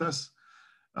that were with us.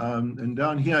 And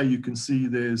down here you can see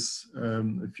there's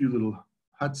a few little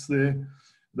huts there.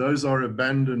 Those are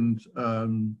abandoned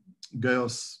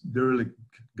derelict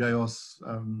Geos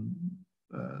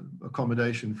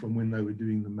accommodation from when they were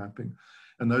doing the mapping.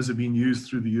 And those have been used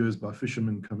through the years by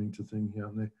fishermen coming to thing here.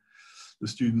 And the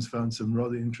students found some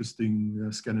rather interesting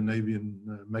Scandinavian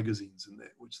magazines in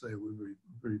there, which they were very,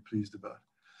 very pleased about.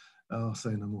 I'll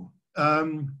say no more.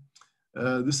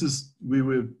 This is,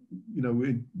 we're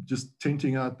just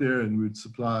tenting out there, and we'd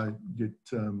get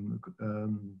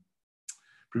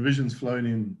provisions flown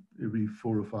in every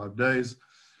 4 or 5 days.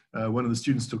 One of the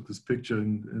students took this picture,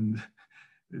 and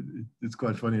it's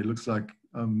quite funny. It looks like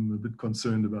I'm a bit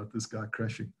concerned about this guy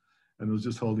crashing, and I was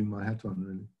just holding my hat on,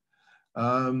 really.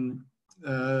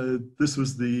 This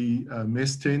was the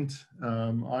mess tent.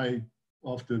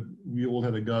 After we all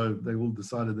had a go, they all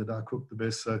decided that I cooked the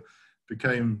best, so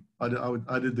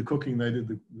I did the cooking, they did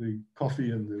the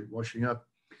coffee and the washing up,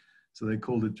 so they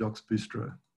called it Jock's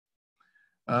Bistro.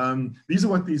 These are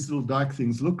what these little dike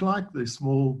things look like. They're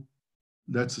small.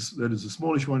 That is a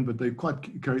smallish one, but they're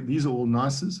quite, these are all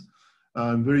nices,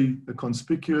 very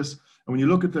conspicuous. And when you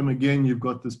look at them again, you've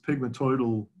got this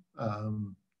pigmentoidal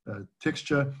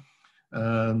texture.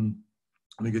 I'm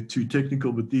going to get too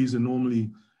technical, but these are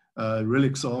normally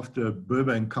relics after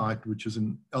Burbankite, which is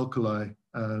an alkali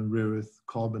rare earth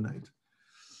carbonate.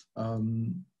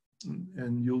 And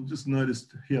you'll just notice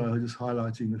here, I'm just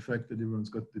highlighting the fact that everyone's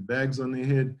got the bags on their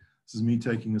head. This is me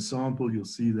taking a sample. You'll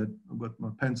see that I've got my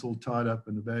pants all tied up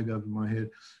and a bag over my head,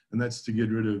 and that's to get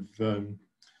rid of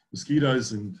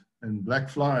mosquitoes and black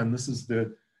fly. And this is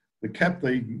the cap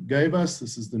they gave us.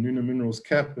 This is the Nuna Minerals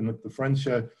cap, and at the front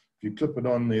here, if you clip it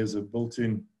on, there's a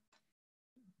built-in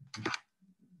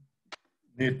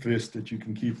net vest that you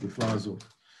can keep the flies off.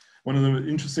 One of the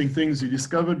interesting things we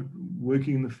discovered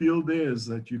working in the field there is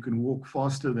that you can walk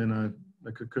faster than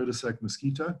a Cucurbitaceae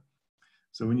mosquito.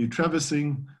 So when you're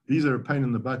traversing, these are a pain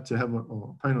in the butt to have,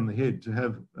 or a pain on the head to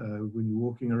have when you're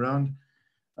walking around.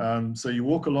 So you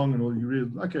walk along and all you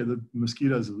realize, okay, the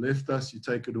mosquitoes have left us, you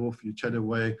take it off, you chat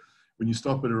away. When you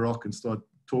stop at a rock and start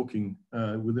talking,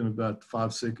 within about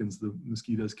 5 seconds, the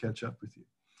mosquitoes catch up with you.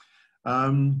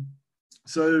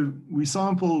 So we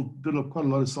did quite a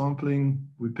lot of sampling.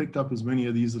 We picked up as many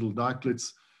of these little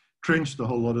dikelets, trenched a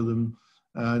whole lot of them.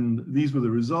 And these were the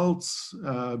results.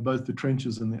 Both the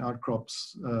trenches and the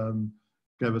outcrops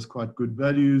gave us quite good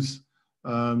values.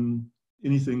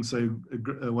 Anything, say,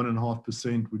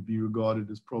 1.5% would be regarded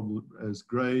as probably as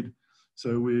grade.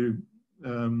 So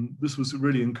this was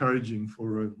really encouraging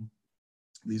for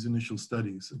these initial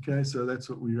studies. Okay, so that's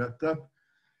what we wrapped up.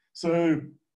 So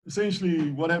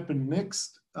essentially, what happened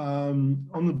next?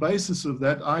 On the basis of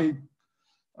that,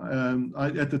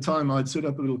 at the time, I'd set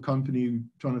up a little company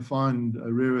trying to find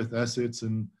rare earth assets,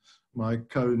 and my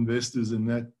co-investors in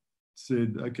that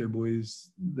said, okay,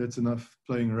 boys, that's enough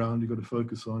playing around. You've got to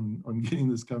focus on getting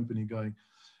this company going,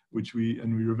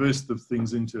 and we reversed the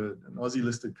things into an Aussie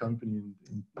listed company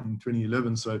in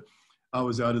 2011. So I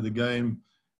was out of the game.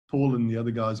 Paul and the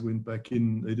other guys went back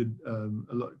in. They did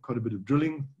quite a bit of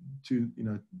drilling,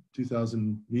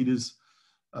 2,000 meters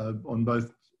on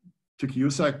both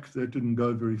Geoscientists. That didn't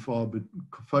go very far, but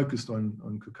focused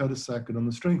on Cucurbitaceae. And on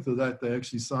the strength of that, they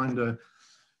actually signed an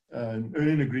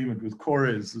earning agreement with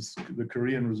Kores, the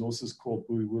Korean Resources Corp,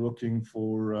 who were looking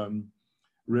for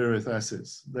rare earth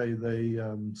assets. They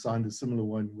signed a similar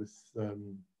one with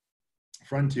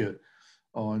Frontier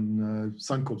on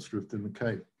Suncorp's drift in the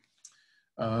Cape.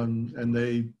 And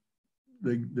they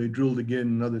drilled again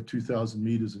another 2,000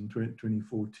 meters in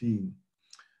 2014.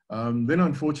 Then,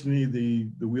 unfortunately,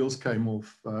 the wheels came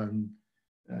off. And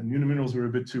Nuna Minerals were a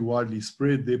bit too widely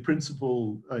spread. Their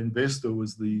principal investor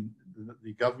was the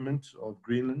government of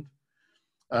Greenland.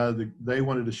 They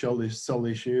wanted to sell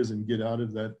their shares and get out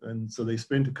of that. And so they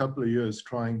spent a couple of years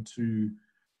trying to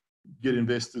get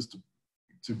investors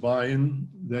to buy in.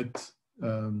 That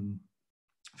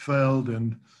failed.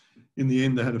 And in the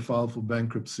end, they had to file for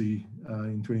bankruptcy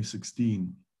in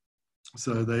 2016.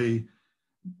 So they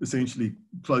essentially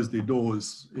closed their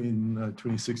doors in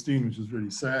 2016, which is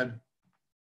really sad.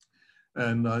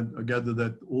 And I gather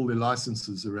that all their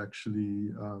licenses are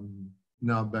actually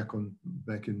now back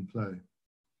in play.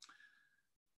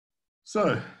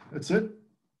 So that's it.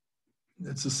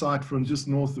 It's a site from just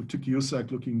north of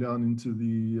Geoscientists looking down into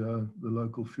the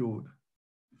local fjord.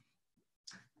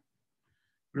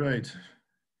 Great.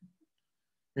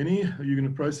 Are you going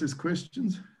to process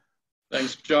questions?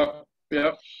 Thanks, Jock.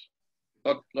 Yeah,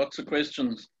 lots of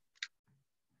questions.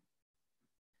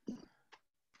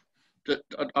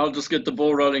 I'll just get the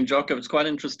ball rolling, Jock. It's quite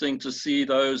interesting to see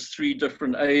those three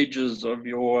different ages of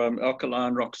your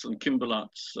alkaline rocks and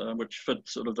kimberlites, which fit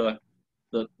sort of the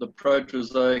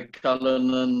Proterozoic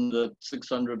Cullinan, the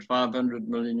 600, 500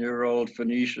 million year old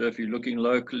Phoenicia, if you're looking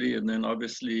locally, and then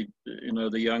obviously, you know,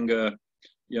 the younger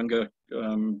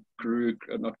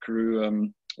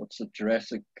what's the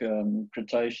Jurassic,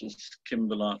 Cretaceous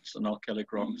kimberlites and alkalic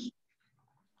rocks.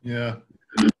 Yeah.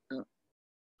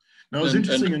 Now, it was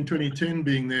interesting in 2010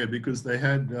 being there because they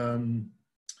had, I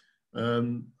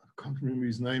can't remember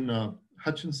his name now,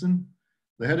 Hutchinson.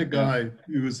 They had a guy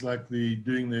who was like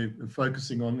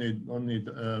focusing on their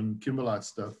kimberlite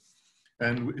stuff.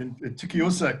 And in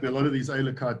Geoscientists, there are a lot of these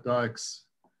aelokite dikes,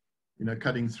 you know,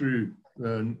 cutting through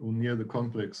or near the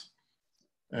complex.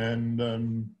 And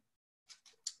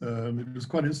it was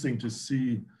quite interesting to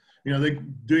see, you know, they're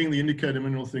doing the indicator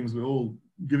mineral things. We're all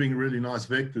giving really nice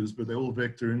vectors, but they all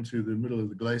vector into the middle of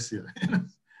the glacier.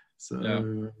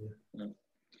 So, yeah.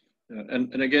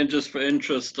 And again, just for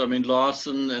interest, I mean,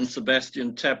 Larson and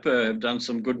Sebastian Tapper have done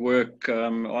some good work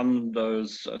on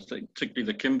those, I think,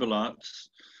 particularly the kimberlites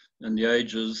and the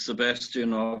ages.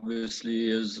 Sebastian obviously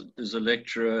is a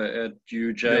lecturer at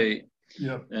UJ,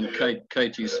 and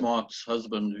Katie Smart's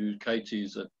husband, who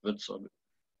Katie's at Wits. All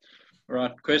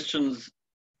right, questions?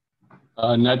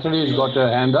 Natalie's got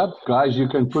her hand up. Guys, you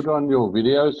can put on your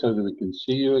video so that we can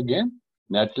see you again.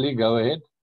 Natalie, go ahead.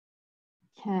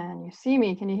 Can you see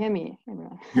me? Can you hear me,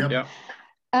 everyone? Yeah.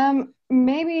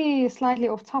 Maybe slightly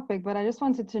off topic, but I just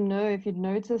wanted to know if you'd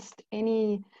noticed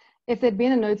if there'd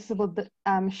been a noticeable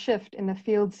shift in the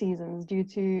field seasons due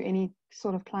to any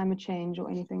sort of climate change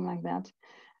or anything like that.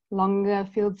 Longer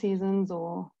field seasons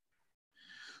or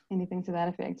anything to that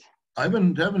effect. I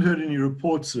haven't heard any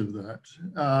reports of that.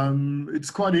 It's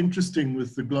quite interesting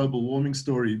with the global warming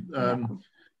story.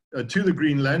 To the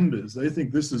Greenlanders, they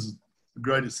think this is the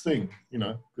greatest thing, you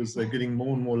know, because they're getting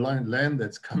more and more land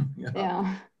that's coming out.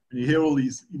 Yeah. And you hear all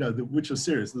these, you know, which are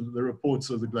serious, the reports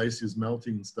of the glaciers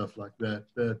melting and stuff like that,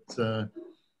 the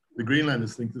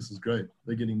Greenlanders think this is great.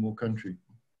 They're getting more country.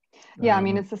 Yeah, I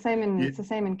mean, it's the same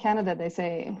in Canada. They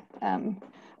say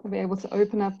we'll be able to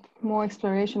open up more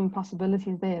exploration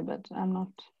possibilities there, but I'm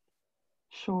not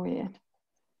sure yet.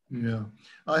 Yeah,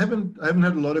 I haven't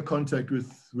had a lot of contact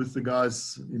with the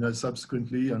guys, you know,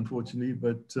 subsequently, unfortunately,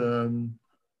 but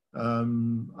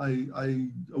I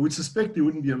would suspect there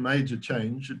wouldn't be a major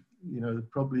change, you know,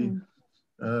 probably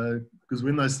because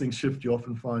when those things shift, you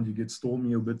often find you get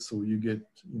stormier bits, or you get,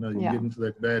 you know, you get into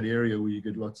that bad area where you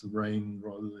get lots of rain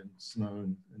rather than snow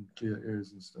and clear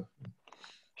areas and stuff.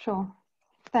 Sure.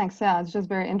 Thanks. Yeah, it's just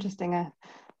very interesting.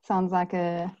 Sounds like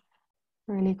a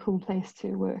really cool place to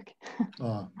work.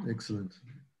 Excellent.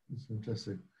 It's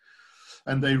fantastic.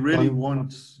 And they really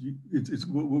want, it's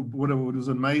what was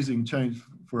an amazing change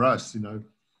for us, you know,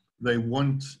 they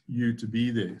want you to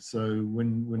be there. So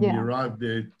when we arrived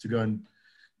there to go and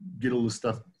get all the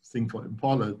stuff thing for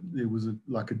Impala, there was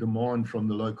like a demand from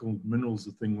the local minerals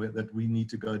thing that we need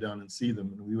to go down and see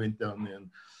them. And we went down there, and,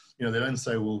 you know, they don't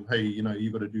say, well, hey, you know,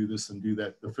 you've got to do this and do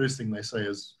that. The first thing they say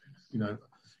is, you know,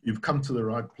 you've come to the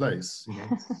right place. You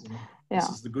know, this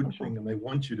is the good thing, and they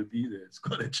want you to be there. It's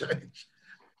got to change.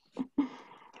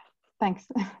 Thanks.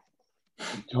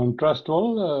 John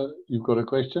Trustwell, you've got a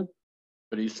question?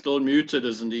 But he's still muted,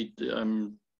 isn't he,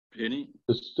 Penny?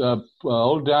 Just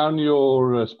hold down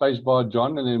your space bar,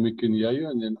 John, and then we can hear you.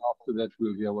 And then after that,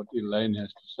 we'll hear what Elaine has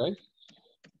to say.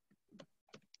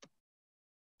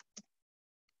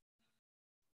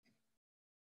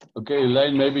 Okay,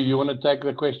 Elaine, maybe you want to take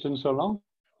the question so long?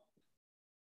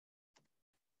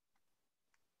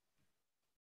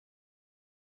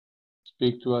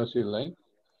 Speak to us, Elaine.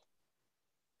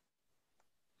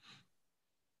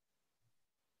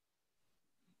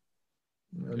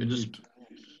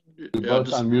 You're both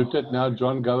unmuted now.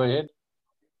 John, go ahead.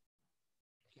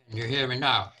 Can you hear me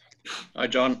now? Hi,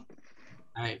 John.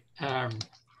 Hi.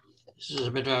 This is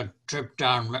a bit of a trip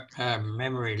down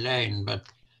memory lane, but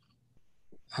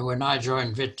when I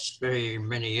joined WITS very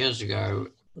many years ago,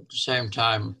 at the same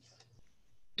time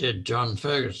did John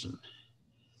Ferguson.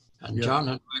 And John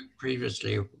had worked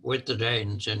previously with the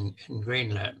Danes in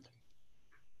Greenland.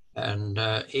 And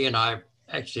he and I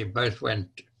actually both went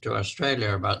to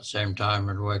Australia about the same time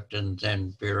and worked in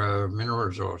then Bureau of Mineral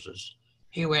Resources.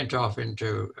 He went off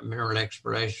into mineral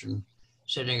exploration,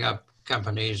 setting up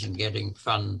companies and getting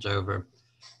funds over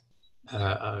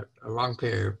a long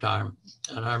period of time.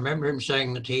 And I remember him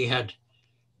saying that he had,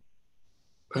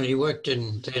 when he worked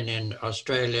then in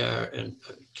Australia and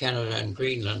Canada and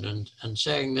Greenland, and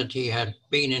saying that he had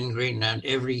been in Greenland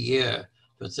every year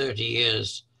for 30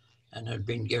 years and had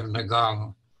been given a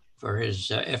gong for his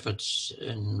efforts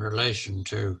in relation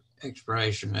to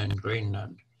exploration in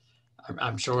Greenland.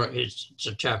 I'm sure it's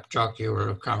a chap, Jock, you will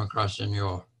have come across in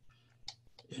your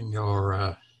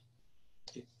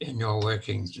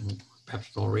workings, and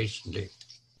perhaps more recently.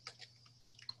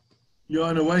 Yeah,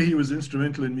 in a way, he was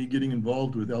instrumental in me getting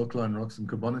involved with alkaline rocks and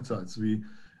carbonatites.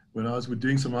 When I was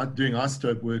doing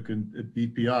isotope work at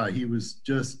BPI, he was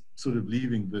just sort of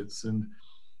leaving bits, and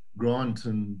Grant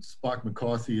and Spike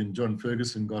McCarthy and John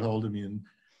Ferguson got hold of me and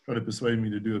tried to persuade me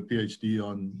to do a PhD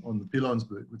on the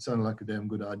Pilanesberg, which sounded like a damn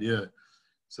good idea.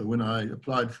 So when I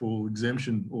applied for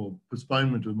exemption or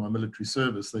postponement of my military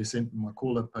service, they sent me my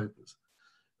call-up papers.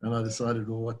 And I decided,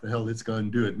 well, what the hell, let's go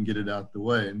and do it and get it out the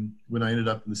way. And when I ended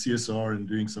up in the CSR and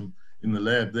doing some in the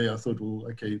lab there, I thought, well,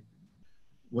 okay,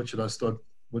 what should I start?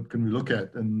 What can we look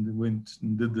at? And went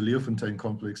and did the Leeuwfontein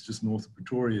complex just north of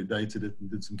Pretoria, dated it and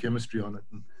did some chemistry on it.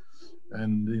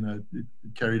 And you know, it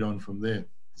carried on from there.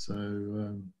 So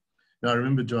I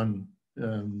remember John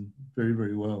very,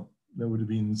 very well. That would have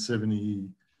been 70,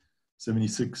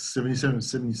 76, 77,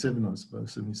 77, I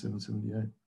suppose, 77, 78.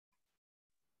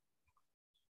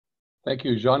 Thank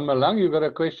you. Jean Malang, you got a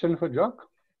question for Jock?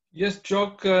 Yes,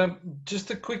 Jock,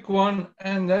 just a quick one,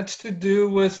 and that's to do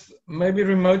with maybe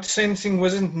remote sensing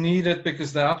wasn't needed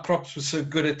because the outcrops were so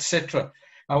good, etc.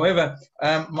 However,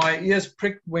 my ears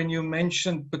pricked when you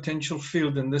mentioned potential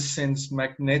field, in this sense,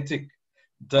 magnetic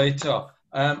data.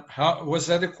 How was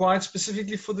that acquired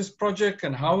specifically for this project,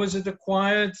 and how is it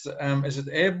acquired? Is it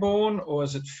airborne or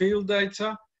is it field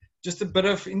data? Just a bit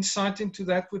of insight into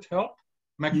that would help.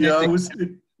 Magnetic. Yeah,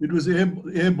 it was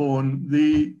airborne.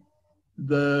 The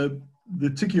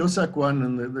Tikiosak one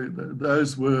and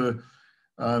those were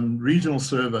regional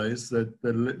surveys that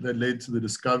led to the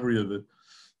discovery of it.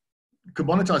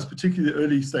 Carbonatites, particularly the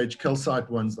early stage calcite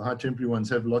ones, the high temperature ones,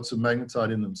 have lots of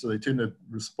magnetite in them, so they tend to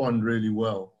respond really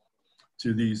well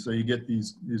to these. So you get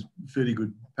these fairly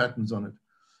good patterns on it.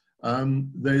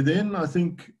 They then, I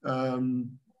think, I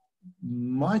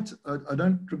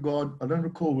don't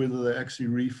recall whether they actually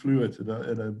reflew it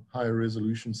at a higher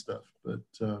resolution stuff, but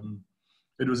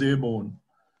it was airborne.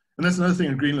 And that's another thing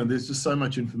in Greenland. There's just so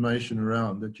much information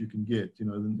around that you can get. You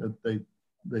know,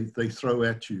 they throw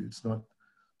at you. It's not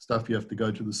stuff you have to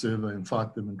go to the survey and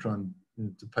fight them and try and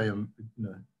to pay them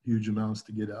huge amounts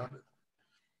to get out of it.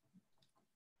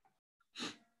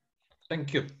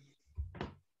 Thank you.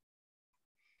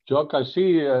 Jock, I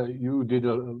see you did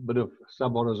a bit of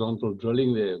sub-horizontal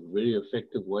drilling there, very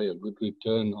effective way, a good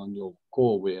return on your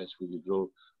core, whereas when you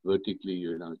drill vertically,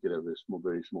 you get a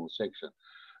very small section.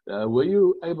 Were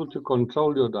you able to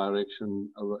control your direction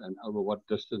over what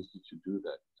distance did you do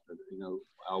that? You know,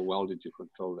 how well did you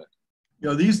control that?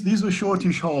 Yeah, these were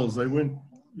shortish holes. They weren't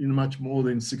much more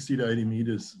than 60 to 80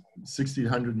 meters, 60 to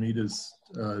 100 meters,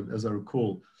 as I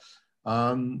recall.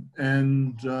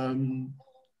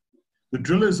 The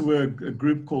drillers were a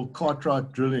group called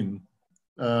Cartwright Drilling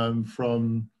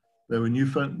from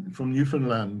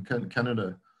Newfoundland,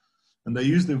 Canada. And they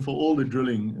used them for all the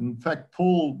drilling. In fact,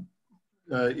 Paul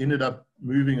ended up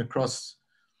moving across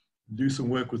to do some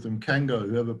work with them, Kango,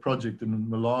 who have a project in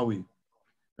Malawi.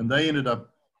 And they ended up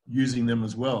using them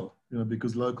as well,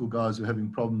 because local guys were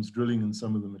having problems drilling in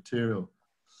some of the material.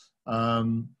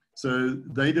 So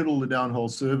they did all the downhole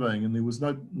surveying, and there was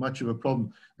not much of a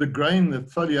problem. The grain, the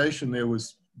foliation there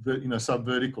was,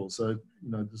 sub-vertical. So,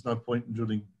 there's no point in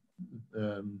drilling.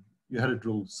 You had to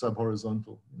drill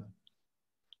sub-horizontal. I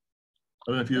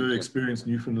don't know if you ever experienced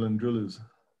Newfoundland drillers.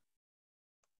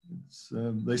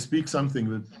 They speak something,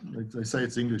 but they say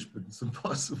it's English, but it's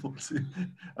impossible to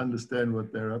understand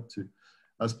what they're up to.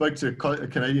 I spoke to a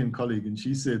Canadian colleague, and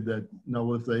she said that,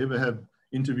 no, if they ever have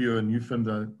interview in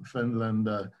Newfoundland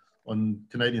on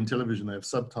Canadian television, they have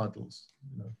subtitles.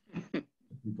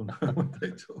 People know what they're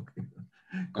talking about.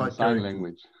 Quite sign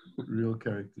language. Real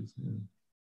characters. Yeah.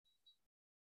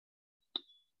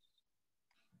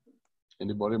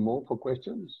 Anybody more for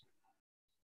questions?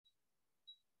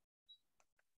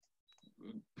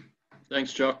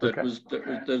 Thanks, Jock. Okay.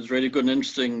 That was really good and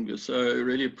interesting. So I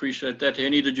really appreciate that.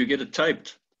 Henny, did you get it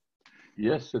taped?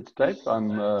 Yes, it's taped.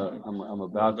 I'm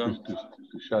about to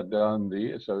shut down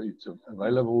so it's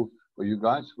available for you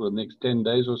guys for the next 10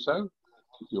 days or so.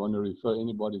 If you want to refer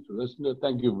anybody to listen to it,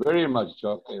 thank you very much,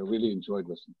 Jock. I really enjoyed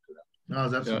listening to that. No,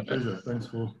 that's a pleasure. Thanks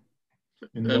for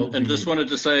and just wanted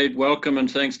to say welcome and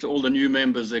thanks to all the new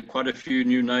members. There are quite a few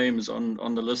new names on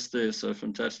the list there, so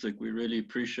fantastic. We really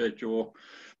appreciate your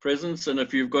presence, and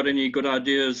if you've got any good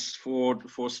ideas for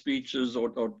speeches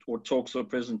or talks or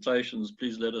presentations,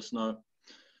 please let us know.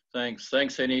 Thanks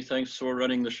Henny. Thanks for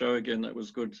running the show again. That was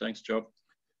good. Thanks, Jock.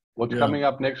 What's coming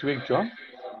up next week, John?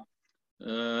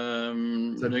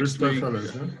 Is that Next Bristow week,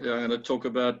 fellows, no? yeah, I'm going to talk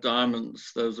about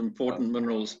diamonds, those important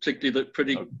minerals, particularly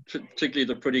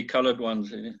the pretty coloured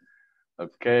ones. Yeah.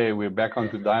 Okay, we're back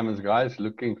onto diamonds, guys.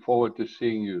 Looking forward to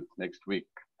seeing you next week.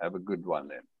 Have a good one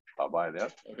then. Bye-bye there.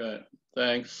 Okay,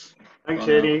 thanks. Thanks,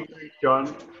 Bye now. Eddie. Thanks,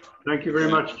 John. Thank you very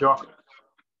much, Jock.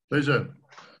 Pleasure.